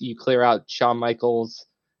was you clear out Shawn Michaels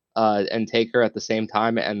and Taker at the same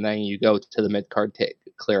time, and then you go to the mid card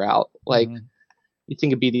clear out. Like, you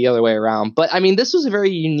think it'd be the other way around, but I mean, this was a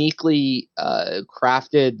very uniquely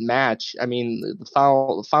crafted match. I mean, the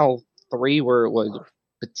final three was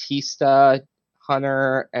Batista,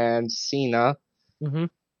 Hunter, and Cena.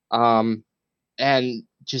 Mm-hmm. And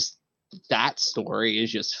just that story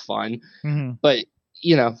is just fun. Mm-hmm. But,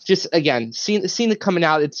 just again, Cena coming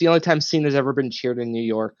out, it's the only time Cena's ever been cheered in New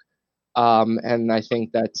York. And I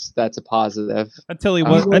think that's a positive. Until he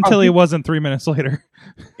wasn't 3 minutes later.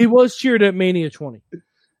 He was cheered at Mania 20.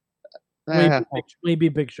 Maybe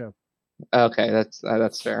a big show. Okay,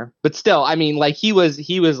 that's fair. But still, I mean, like, he was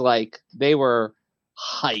like, they were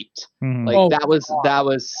hyped. Mhm. Like, that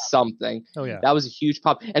was something. Oh yeah. That was a huge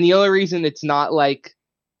pop. And the only reason it's not like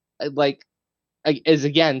is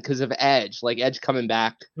again because of Edge. Like, Edge coming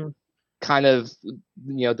back kind of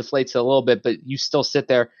deflates it a little bit, but you still sit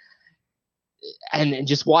there. and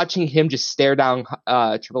just watching him just stare down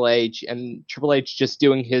Triple H, and Triple H just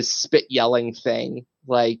doing his spit yelling thing.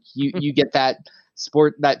 Like you get that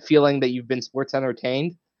feeling that you've been sports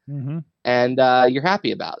entertained, and you're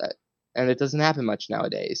happy about it. And it doesn't happen much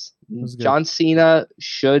nowadays. John Cena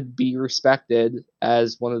should be respected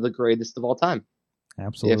as one of the greatest of all time.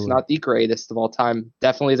 Absolutely. If not the greatest of all time,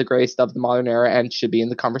 definitely the greatest of the modern era, and should be in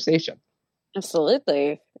the conversation.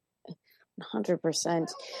 Absolutely. 100%.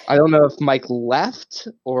 I don't know if Mike left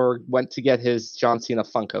or went to get his John Cena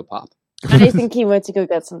Funko Pop. I think he went to go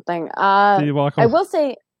get something. Did you walk I off? will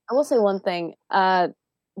say one thing. The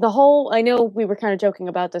whole, I know we were kind of joking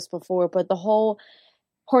about this before, but the whole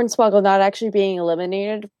Hornswoggle not actually being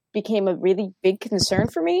eliminated became a really big concern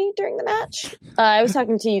for me during the match. I was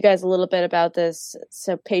talking to you guys a little bit about this,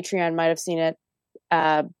 so Patreon might have seen it.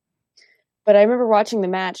 But I remember watching the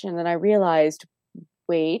match, and then I realized,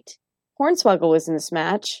 wait, Hornswoggle was in this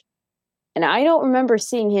match, and I don't remember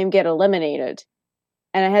seeing him get eliminated.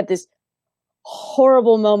 And I had this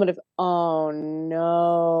horrible moment of, oh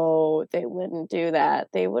no, they wouldn't do that.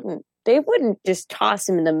 They wouldn't just toss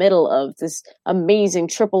him in the middle of this amazing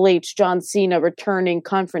Triple H John Cena returning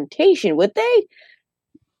confrontation, would they?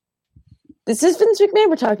 This is Vince McMahon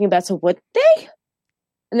we're talking about, so would they?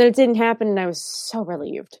 And then it didn't happen, and I was so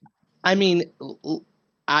relieved. I mean,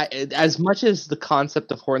 as much as the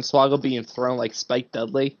concept of Hornswoggle being thrown like Spike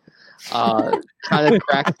Dudley kind of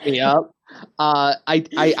cracks me up, I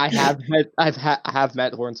have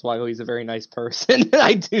met Hornswoggle. He's a very nice person.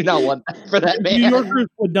 I do not want that for that man. New Yorkers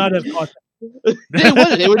would not have caught that. They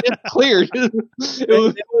wouldn't. They would just cleared. They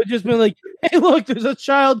would have just been like, "Hey, look, there's a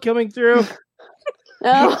child coming through."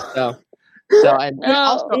 No. So and No.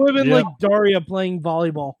 also, It would have been like Daria playing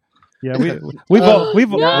volleyball. Yeah, we've No,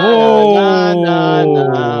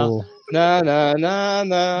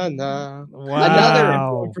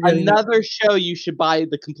 Wow. Another show you should buy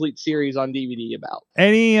the complete series on DVD about.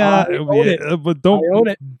 Any I own it. but I own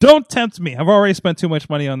it. don't tempt me. I've already spent too much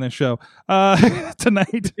money on this show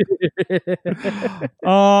tonight. It's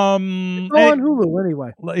on Hulu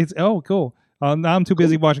anyway. Cool. Now I'm too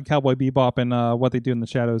busy watching Cowboy Bebop and what they do in the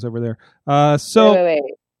shadows over there. Wait.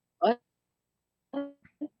 What?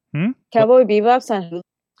 Cowboy Bebop's on Hulu?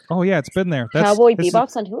 Oh yeah, it's been there. Cowboy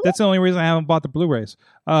Bebop's on Hulu? That's the only reason I haven't bought the Blu-rays.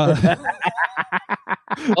 Well,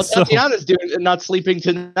 Tatiana's not sleeping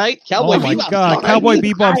tonight. Cowboy Oh my Bebop's god, on. Cowboy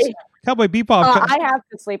Bebop. I have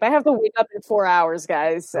to sleep. I have to wake up in 4 hours,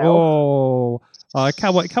 guys. So.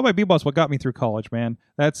 Cowboy Bebop's what got me through college, man.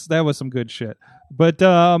 That was some good shit. But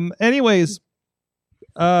anyways,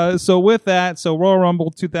 so with that, Royal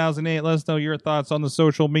Rumble 2008. Let us know your thoughts on the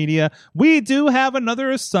social media. We do have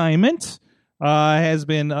another assignment. Has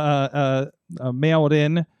been mailed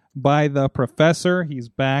in by the professor. He's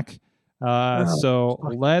back. So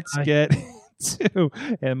let's get to.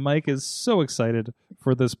 And Mike is so excited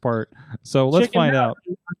for this part. So let's find out.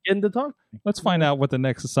 Getting to talk. Let's find out what the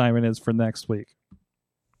next assignment is for next week.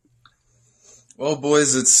 Well,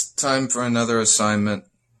 boys, it's time for another assignment.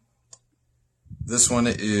 This one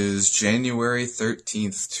is January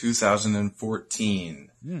 13th,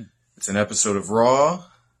 2014. It's an episode of Raw.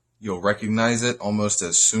 You'll recognize it almost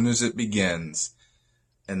as soon as it begins.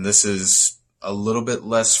 And this is a little bit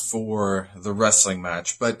less for the wrestling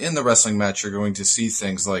match. But in the wrestling match, you're going to see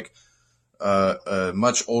things like a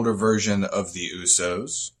much older version of the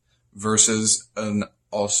Usos versus an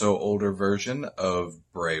also older version of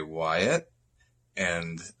Bray Wyatt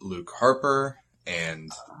and Luke Harper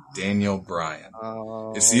and Daniel Bryan.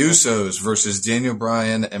 It's the Usos versus Daniel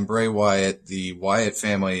Bryan and Bray Wyatt, the Wyatt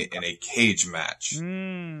family, in a cage match.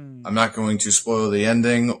 I'm not going to spoil the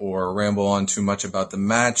ending or ramble on too much about the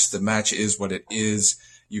match. The match is what it is.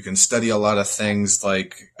 You can study a lot of things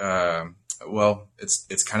like,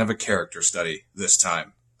 it's kind of a character study this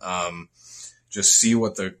time. Just see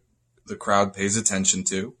what the crowd pays attention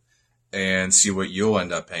to and see what you'll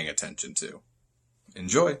end up paying attention to.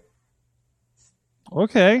 Enjoy.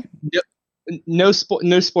 Okay. No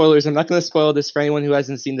spoilers. I'm not going to spoil this for anyone who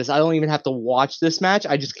hasn't seen this. I don't even have to watch this match.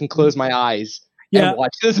 I just can close my eyes and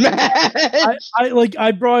watch this match.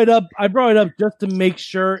 I brought it up just to make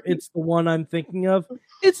sure it's the one I'm thinking of.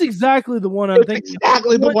 It's exactly the one I'm thinking.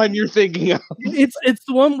 Exactly the one you're thinking of. It's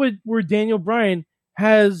the one where Daniel Bryan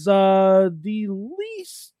has the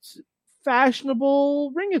least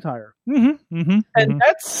fashionable ring attire, and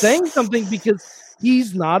that's saying something because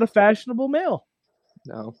he's not a fashionable male.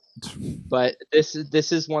 No, but this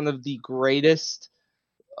is one of the greatest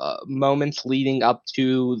moments leading up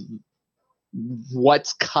to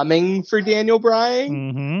what's coming for Daniel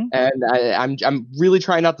Bryan, and I'm really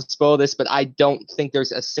trying not to spoil this, but I don't think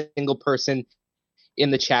there's a single person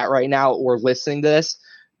in the chat right now or listening to this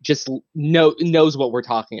just knows what we're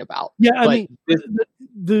talking about. Yeah, I But mean,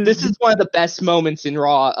 this is one of the best moments in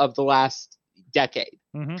Raw of the last decade.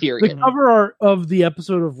 Mhm. Period. the cover art of the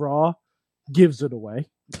episode of Raw gives it away.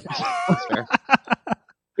 That's fair.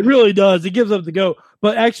 It really does. It gives up the goat.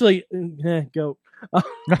 But actually, goat.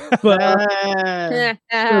 But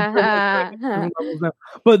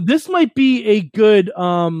but this might be a good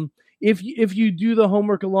if you do the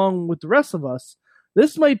homework along with the rest of us,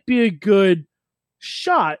 this might be a good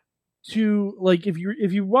shot to, like, if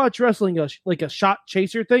you watch wrestling like a shot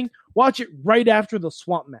chaser thing, watch it right after the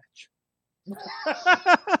swamp match.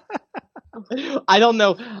 I don't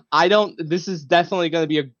know. This is definitely going to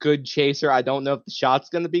be a good chaser. I don't know if the shot's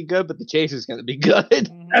going to be good, but the chaser's going to be good.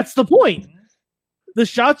 That's the point. The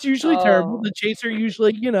shot's usually terrible. The chaser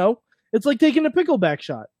usually, it's like taking a pickleback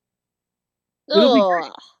shot. It'll be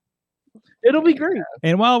great. It'll be great.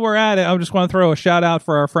 And while we're at it, I just want to throw a shout out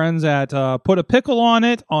for our friends at Put a Pickle on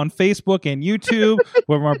It on Facebook and YouTube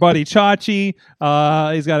with our buddy Chachi.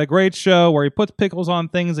 He's got a great show where he puts pickles on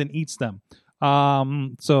things and eats them.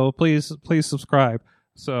 So please subscribe.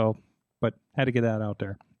 But had to get that out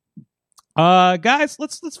there. Guys,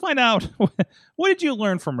 let's find out what did you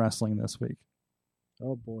learn from wrestling this week?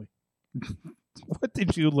 Oh boy. What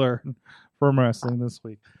did you learn from wrestling this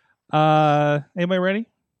week? Anybody ready?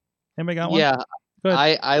 Anybody got one? Yeah. Good.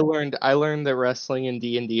 I learned that wrestling and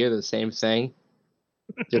D&D are the same thing.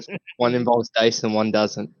 Just one involves dice and one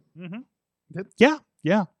doesn't. Mm-hmm. Yeah.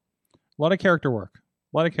 A lot of character work.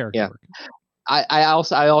 Work. I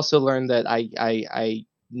also learned that I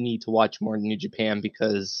need to watch more New Japan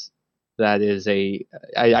because that is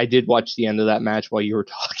I did watch the end of that match while you were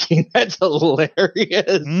talking. That's hilarious.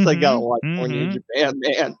 Mm-hmm. I gotta watch more New Japan,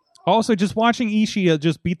 man. Also, just watching Ishii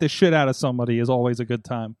just beat the shit out of somebody is always a good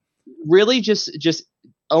time. Really, just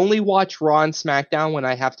only watch Raw and SmackDown when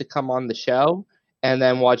I have to come on the show, and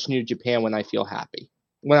then watch New Japan when I feel happy.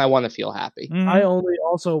 When I want to feel happy. Mm-hmm. I only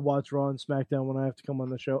also watch Raw and SmackDown when I have to come on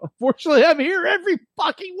the show. Unfortunately, I'm here every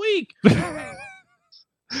fucking week.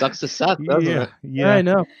 Sucks to suck, doesn't it? Yeah, I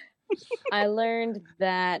know. I learned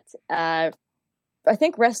that I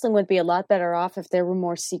think wrestling would be a lot better off if there were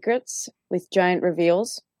more secrets with giant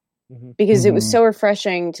reveals, because it was so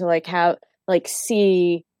refreshing to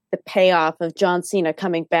see the payoff of John Cena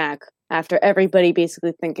coming back after everybody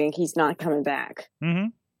basically thinking he's not coming back.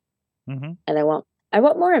 And I want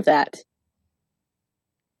more of that.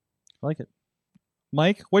 I like it.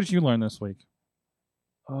 Mike, what did you learn this week?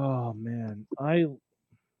 Oh man, I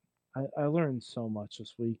learned so much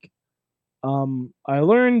this week. I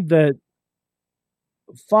learned that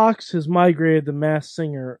Fox has migrated the Masked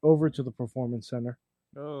Singer over to the Performance Center.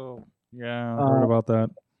 Oh, yeah, I heard about that.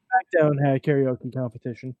 SmackDown had a karaoke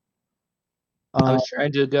competition. I was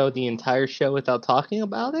trying to go the entire show without talking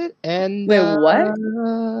about it, and wait, what?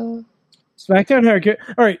 SmackDown had a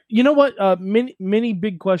all right. You know what? Mini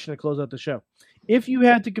big question to close out the show. If you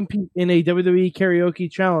had to compete in a WWE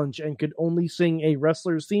karaoke challenge and could only sing a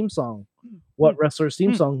wrestler's theme song, what wrestler's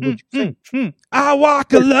theme song would you sing? I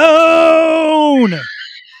walk alone.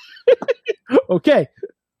 Okay.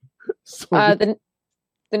 So, The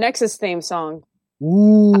Nexus theme song.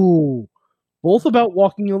 ooh, both about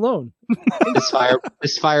walking alone.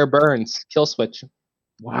 This fire burns. Kill switch.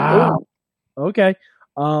 Wow. Okay.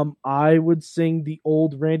 I would sing the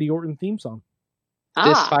old Randy Orton theme song.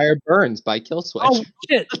 This fire burns by Kill Switch. Oh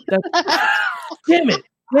shit! Damn it!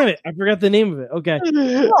 I forgot the name of it. Okay.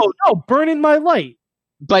 No, Burning My Light.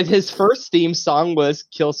 But his first theme song was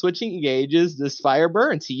Kill Switch engages. This fire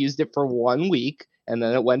burns. He used it for 1 week, and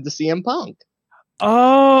then it went to CM Punk.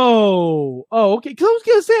 Oh, okay. Because I was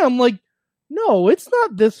gonna say, I'm like, no, it's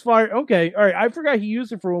not this fire. Okay, all right. I forgot he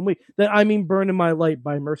used it for 1 week. Then I mean, Burning My Light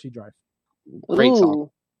by Mercy Drive. Great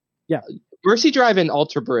song. Yeah. Mercy Drive and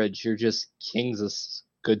Alter Bridge are just kings of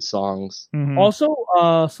good songs. Also,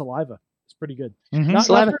 Saliva. It's pretty good.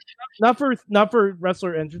 Not for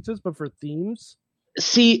wrestler entrances, but for themes.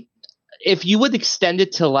 See, if you would extend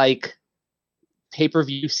it to like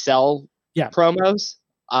pay-per-view sell promos,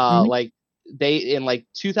 like they in like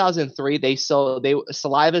 2003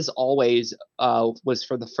 Saliva's always was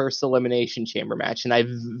for the first Elimination Chamber match, and I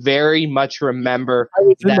very much remember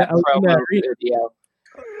that promo video.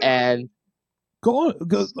 And go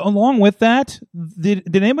along with that.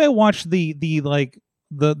 Did anybody watch the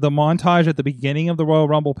montage at the beginning of the Royal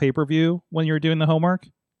Rumble pay-per-view when you were doing the homework?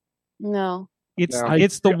 No.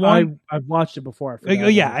 It's the one I've watched it before.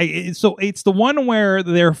 So it's the one where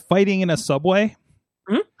they're fighting in a subway.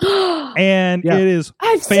 And Yeah. it is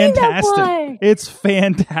I've seen that fantastic. one. It's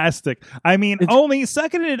fantastic. I mean, It's-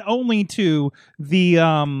 seconded only to the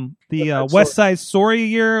Side West Side Story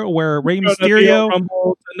year where Rey Gonna be a Mysterio.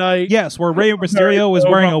 Rumble tonight. Yes, where Rey Mysterio was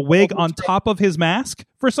wearing a wig on top of his mask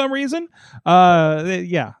for some reason.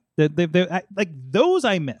 Yeah, like those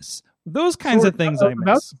I miss. Those kinds of things I I'm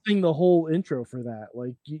about miss. to sing the whole intro for that.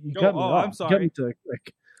 Like you got me. I'm off. sorry. You got me to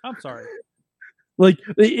quick. I'm sorry. Like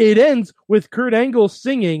it ends with Kurt Angle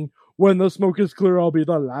singing "When the smoke is clear, I'll be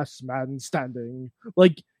the last man standing."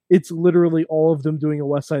 Like it's literally all of them doing a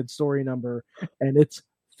West Side Story number, and it's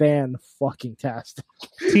fan fucking tastic.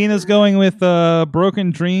 Tina's going with Broken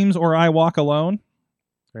Dreams or I Walk Alone.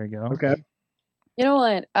 There you go. Okay. You know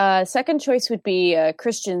what? Second choice would be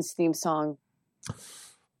Christian's theme song.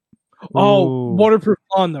 Oh, Ooh. Waterproof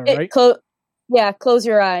Lawn, though, right? Close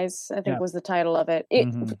Your Eyes, I think Yeah. was the title of it.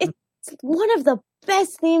 Mhm. It's one of the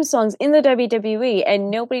best theme songs in the WWE, and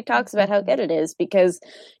nobody talks about how good it is because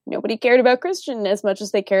nobody cared about Christian as much as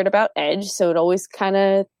they cared about Edge, so it always kind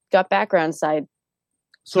of got background side.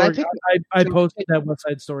 Sorry, Can I posted that West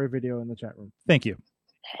Side Story video in the chat room. Thank you.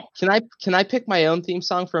 Can I pick my own theme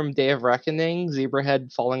song from Day of Reckoning,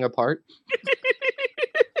 Zebrahead Falling Apart?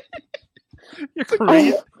 You're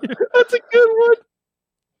crazy. That's a good one.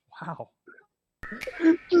 Wow.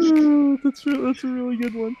 Oh, that's a really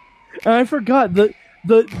good one. And I forgot the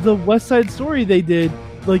West Side Story they did,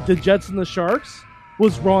 like the Jets and the Sharks,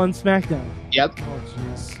 was Raw and SmackDown. Yep. Oh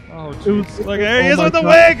jeez. Oh It jeez. was- Look, there he oh is my with the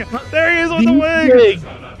God. wig. There he is with the These wig. wigs,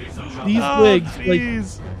 these Oh wigs, like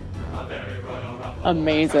jeez.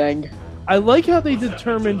 Amazing. I like how they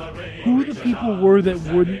determined who the people were that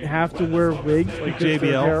wouldn't have to wear wigs Like because their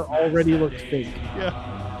JBL. hair already looked fake. Yeah.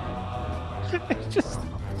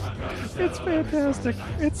 It's fantastic.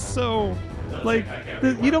 It's so like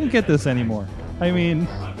you don't get this anymore. I mean,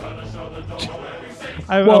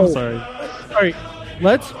 I'm Whoa. sorry. All right,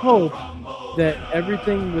 let's hope that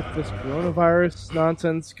everything with this coronavirus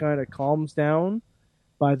nonsense kind of calms down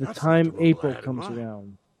by the time April comes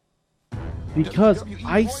around. Because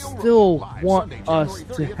I still want us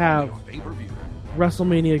to have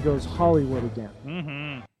WrestleMania Goes Hollywood again.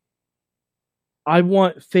 Mm-hmm. I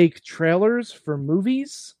want fake trailers for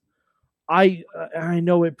movies. I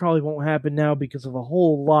know it probably won't happen now because of a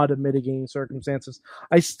whole lot of mitigating circumstances.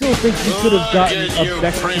 I still think we could have gotten a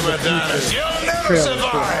Back to the Future trailer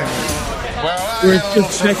for it. Where it's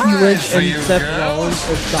just Becky Lynch and Seth Rollins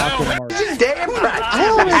as Doc and Mark. Do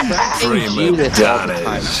this all the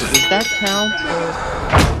time. Does that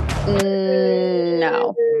count?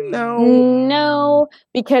 No. No. No,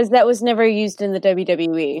 because that was never used in the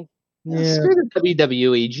WWE. Yeah. Screw the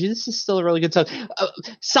WWE. Gee, this is still a really good song.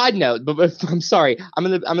 Side note, but I'm sorry. I'm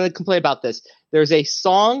gonna complain about this. There's a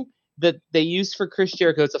song that they used for Chris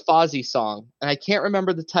Jericho. It's a Fozzy song, and I can't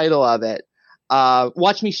remember the title of it.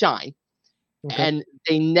 Watch Me Shine. Okay. And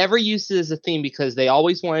they never used it as a theme because they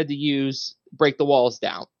always wanted to use Break the Walls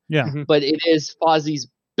Down. Yeah. But it is Fozzy's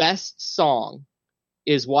best song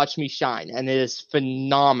is Watch Me Shine, and it is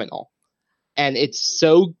phenomenal. And it's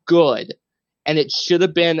so good. And it should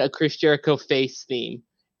have been a Chris Jericho face theme.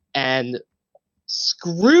 And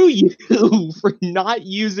screw you for not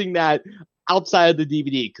using that outside of the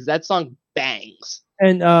DVD, because that song bangs.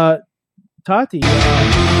 And Tati,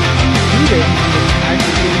 tweeted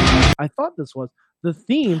actually, I thought this was the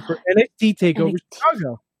theme for NXT TakeOver NXT.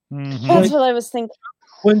 Chicago Mhm. That's what I was thinking.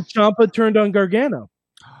 when Ciampa turned on Gargano.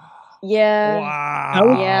 Yeah.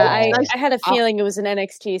 Wow. Yeah, I had a feeling it was an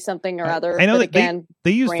NXT something or other. I know but that again, they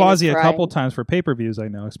used brain is Fozzy a fried. couple times for pay-per-views. I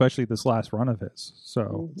know, especially this last run of his.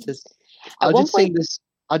 So Just, At I'll one just sing this.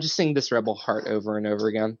 I'll just sing this Rebel Heart over and over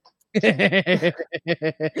again. Let's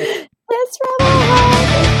Rebel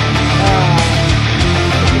Heart.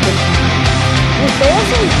 They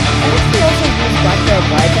also NXT also used Black Veil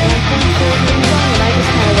Bride's anthem for a theme song, and I just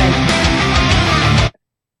kind of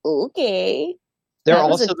went, okay. They're That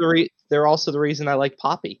was also they're also the reason I like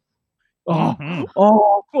Poppy. Oh, Mhm.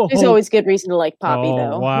 oh, There's always good reason to like Poppy, oh,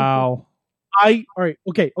 though. wow. all right,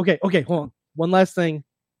 okay, hold on. One last thing.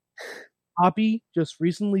 Poppy just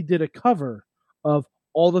recently did a cover of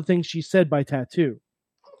All the Things She Said by Tattoo.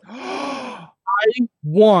 I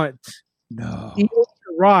want No. Io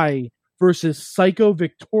Shirai versus Psycho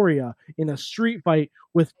Victoria in a street fight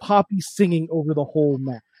with Poppy singing over the whole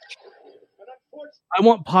match. I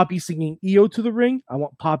want Poppy singing Io to the ring. I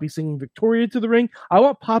want Poppy singing Victoria to the ring. I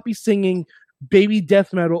want Poppy singing Baby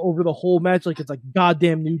Death Metal over the whole match like it's a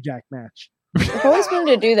goddamn New Jack match. I've always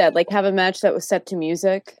wanted to do that, like have a match that was set to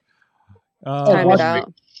music. Time watch it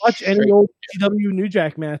out. Watch any old CW New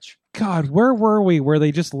Jack match. God, where were we? Where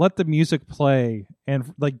they just let the music play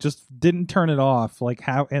and like just didn't turn it off, like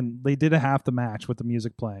how, and they did a half the match with the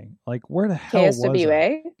music playing. Like where the hell was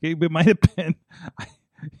KSWA? it might have been.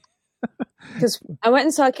 Because I went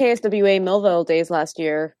and saw KSWA Millville Days last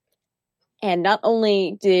year, and not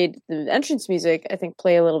only did the entrance music, I think,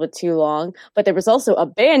 play a little bit too long, but there was also a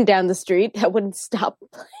band down the street that wouldn't stop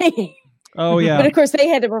playing. Oh yeah, But of course they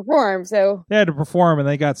had to perform, so they had to perform, and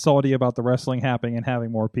they got salty about the wrestling happening and having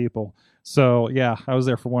more people. So yeah, I was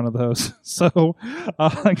there for one of those. So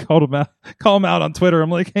I called them out on Twitter. I'm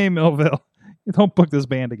like, hey Millville, don't book this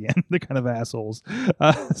band again. They're kind of assholes.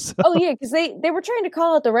 So, oh yeah, because they were trying to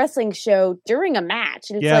call out the wrestling show during a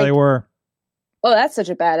match, and it's yeah, like, they were. oh, that's such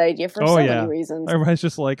a bad idea for so many reasons. Everybody's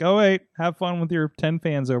just like, oh wait, have fun with your 10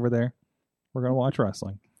 fans over there. We're gonna watch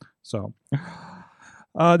wrestling. So.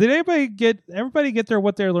 Did everybody get their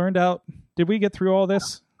what they learned out? Did we get through all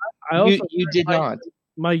this? I also You did not.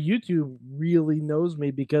 My YouTube really knows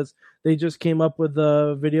me because they just came up with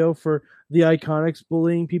a video for the Iconics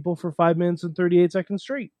bullying people for 5 minutes and 38 seconds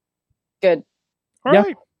straight. Good. All Yeah.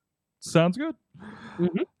 right. Sounds good.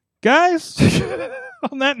 Mhm. Guys,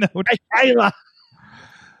 on that note, Ayla.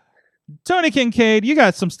 Tony Kincaid, you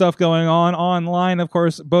got some stuff going on online. Of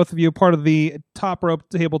course, both of you part of the Top Rope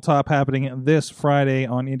Tabletop happening this Friday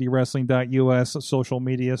on IndieWrestling.us social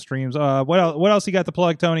media streams. What else you got to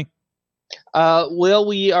plug, Tony? Well,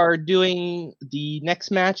 we are doing the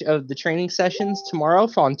next match of the training sessions tomorrow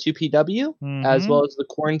on 2PW, as well as the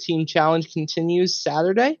Quarantine Challenge continues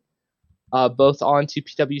Saturday, both on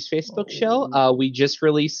 2PW's Facebook show. We just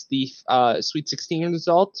released the Sweet 16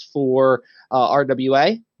 results for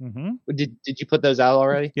RWA. Mm-hmm. Did you put those out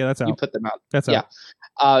already? Yeah, that's out. You put them out. That's out.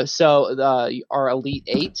 Yeah. So our Elite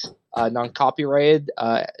 8, non-copyrighted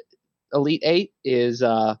Elite 8 is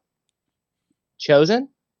chosen,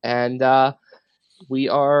 and we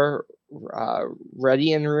are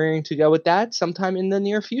ready and rearing to go with that sometime in the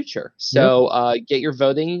near future. So get your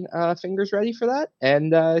voting fingers ready for that,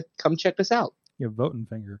 and come check us out. Your voting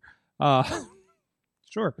finger.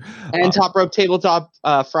 Sure. And Top Rope Tabletop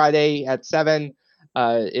Friday at 7.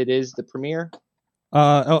 It is the premiere.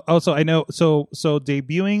 Also, I know. So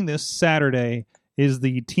debuting this Saturday is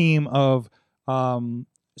the team of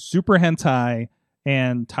Super Hentai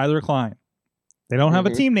and Tyler Klein. They don't have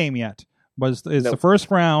a team name yet, but it's the first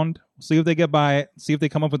round. See if they get by it. See if they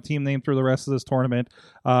come up with a team name through the rest of this tournament.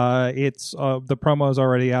 It's the promo is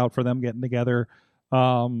already out for them getting together.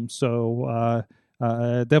 So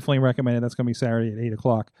definitely recommend it. That's going to be Saturday at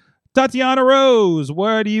 8:00. Tatiana Rose,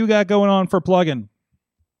 what do you got going on for plugging?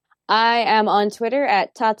 I am on Twitter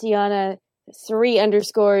at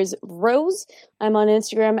Tatiana3_Rose. I'm on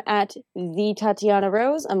Instagram at the Tatiana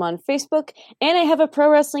Rose. I'm on Facebook, and I have a pro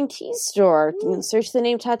wrestling tees store. You can search the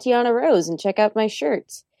name Tatiana Rose and check out my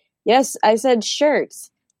shirts. Yes, I said shirts.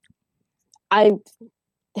 I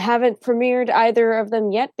haven't premiered either of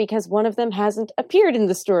them yet because one of them hasn't appeared in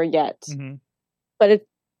the store yet. Mm-hmm. But it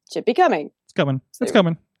should be coming. It's coming. It's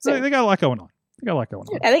coming. They got a lot going on.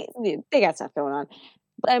 I think they got stuff going on.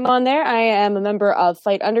 But I'm on there. I am a member of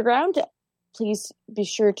Fight Underground. Please be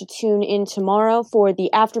sure to tune in tomorrow for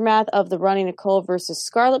the aftermath of the Ronnie Nicole versus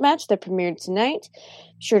Scarlett match that premiered tonight. Be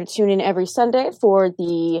sure to tune in every Sunday for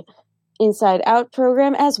the Inside Out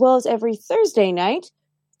program, as well as every Thursday night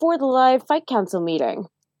for the live Fight Council meeting.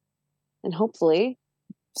 And hopefully,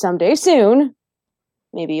 someday soon,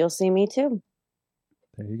 maybe you'll see me too.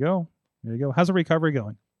 There you go. How's the recovery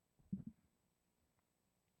going?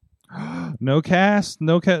 No cast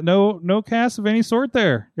of any sort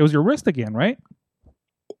there. It was your wrist again, right?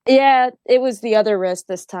 Yeah, it was the other wrist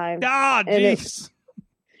this time. Ah, jeez.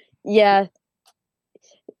 Yeah.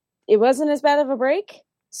 It wasn't as bad of a break,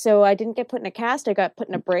 so I didn't get put in a cast. I got put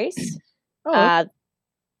in a brace. Yeah.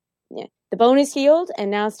 The bone is healed, and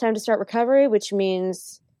now it's time to start recovery, which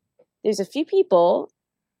means there's a few people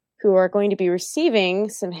who are going to be receiving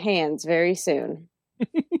some hands very soon.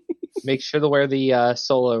 Make sure to wear the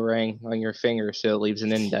solo ring on your finger so it leaves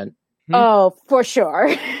an indent. Oh, for sure.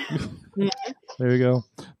 There you go.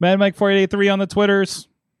 Mad Mike 4883 on the Twitters.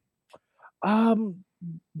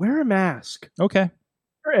 Wear a mask. Okay.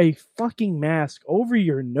 Wear a fucking mask over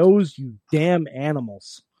your nose, you damn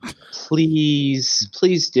animals. Please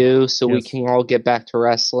do, so we can all get back to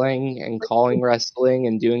wrestling and calling wrestling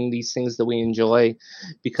and doing these things that we enjoy.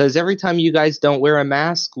 Because every time you guys don't wear a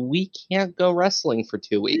mask, we can't go wrestling for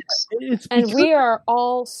 2 weeks. And we are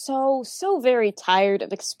all so very tired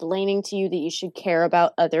of explaining to you that you should care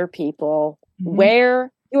about other people. Mm-hmm.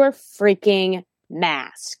 Wear your freaking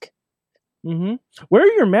mask. Mm-hmm.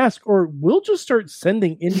 Wear your mask, or we'll just start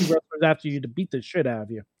sending indie wrestlers after you to beat the shit out of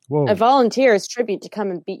you. Whoa. I volunteer as tribute to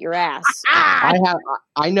come and beat your ass.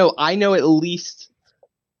 I know at least.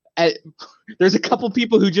 There's a couple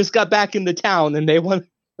people who just got back into town and they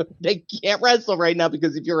can't wrestle right now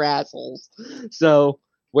because of your assholes. So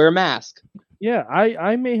wear a mask. Yeah,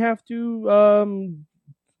 I may have to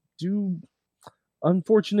do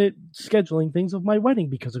unfortunate scheduling things of my wedding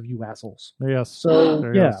because of you assholes. Yes. So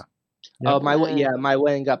There yeah. is. My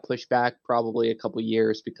wedding got pushed back probably a couple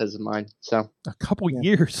years because of mine. So A couple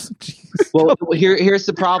years. Jeez. well, here's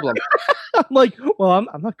the problem. I'm like, well,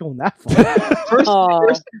 I'm not going that far.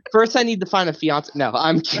 First, I need to find a fiance. No,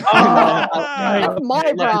 I'm kidding. That's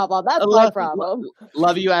my problem. That's my problem.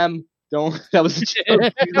 Love you, Em. Don't. That was a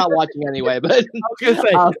joke. He's not watching anyway. But I was gonna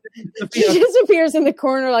say, She just appears in the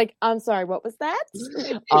corner like, I'm sorry, what was that?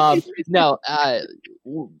 no.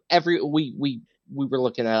 We were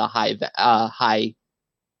looking at a high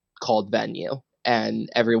called venue, and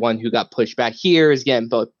everyone who got pushed back here is getting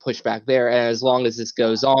both pushed back there. And as long as this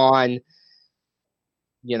goes on,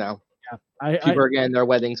 people are getting their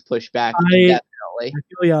weddings pushed back. Definitely. I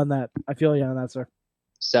feel you on that, sir.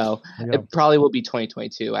 So it probably will be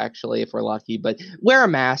 2022 actually, if we're lucky. But wear a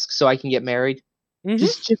mask so I can get married. Mm-hmm.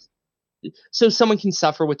 Just so someone can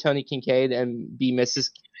suffer with Tony Kincaid and be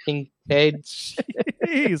Mrs. Kincaid.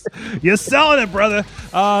 Jeez. You're selling it, brother.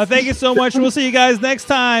 Thank you so much. We'll see you guys next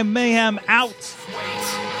time. Mayhem out.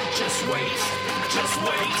 Just wait. Wait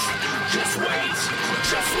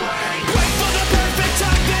for the perfect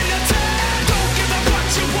time, then attack. Don't give up what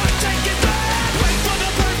you want, take it back. Wait for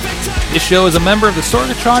the perfect time. This show is a member of the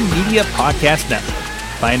Sorgatron Media Podcast Network.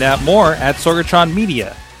 Find out more at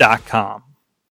sorgatronmedia.com.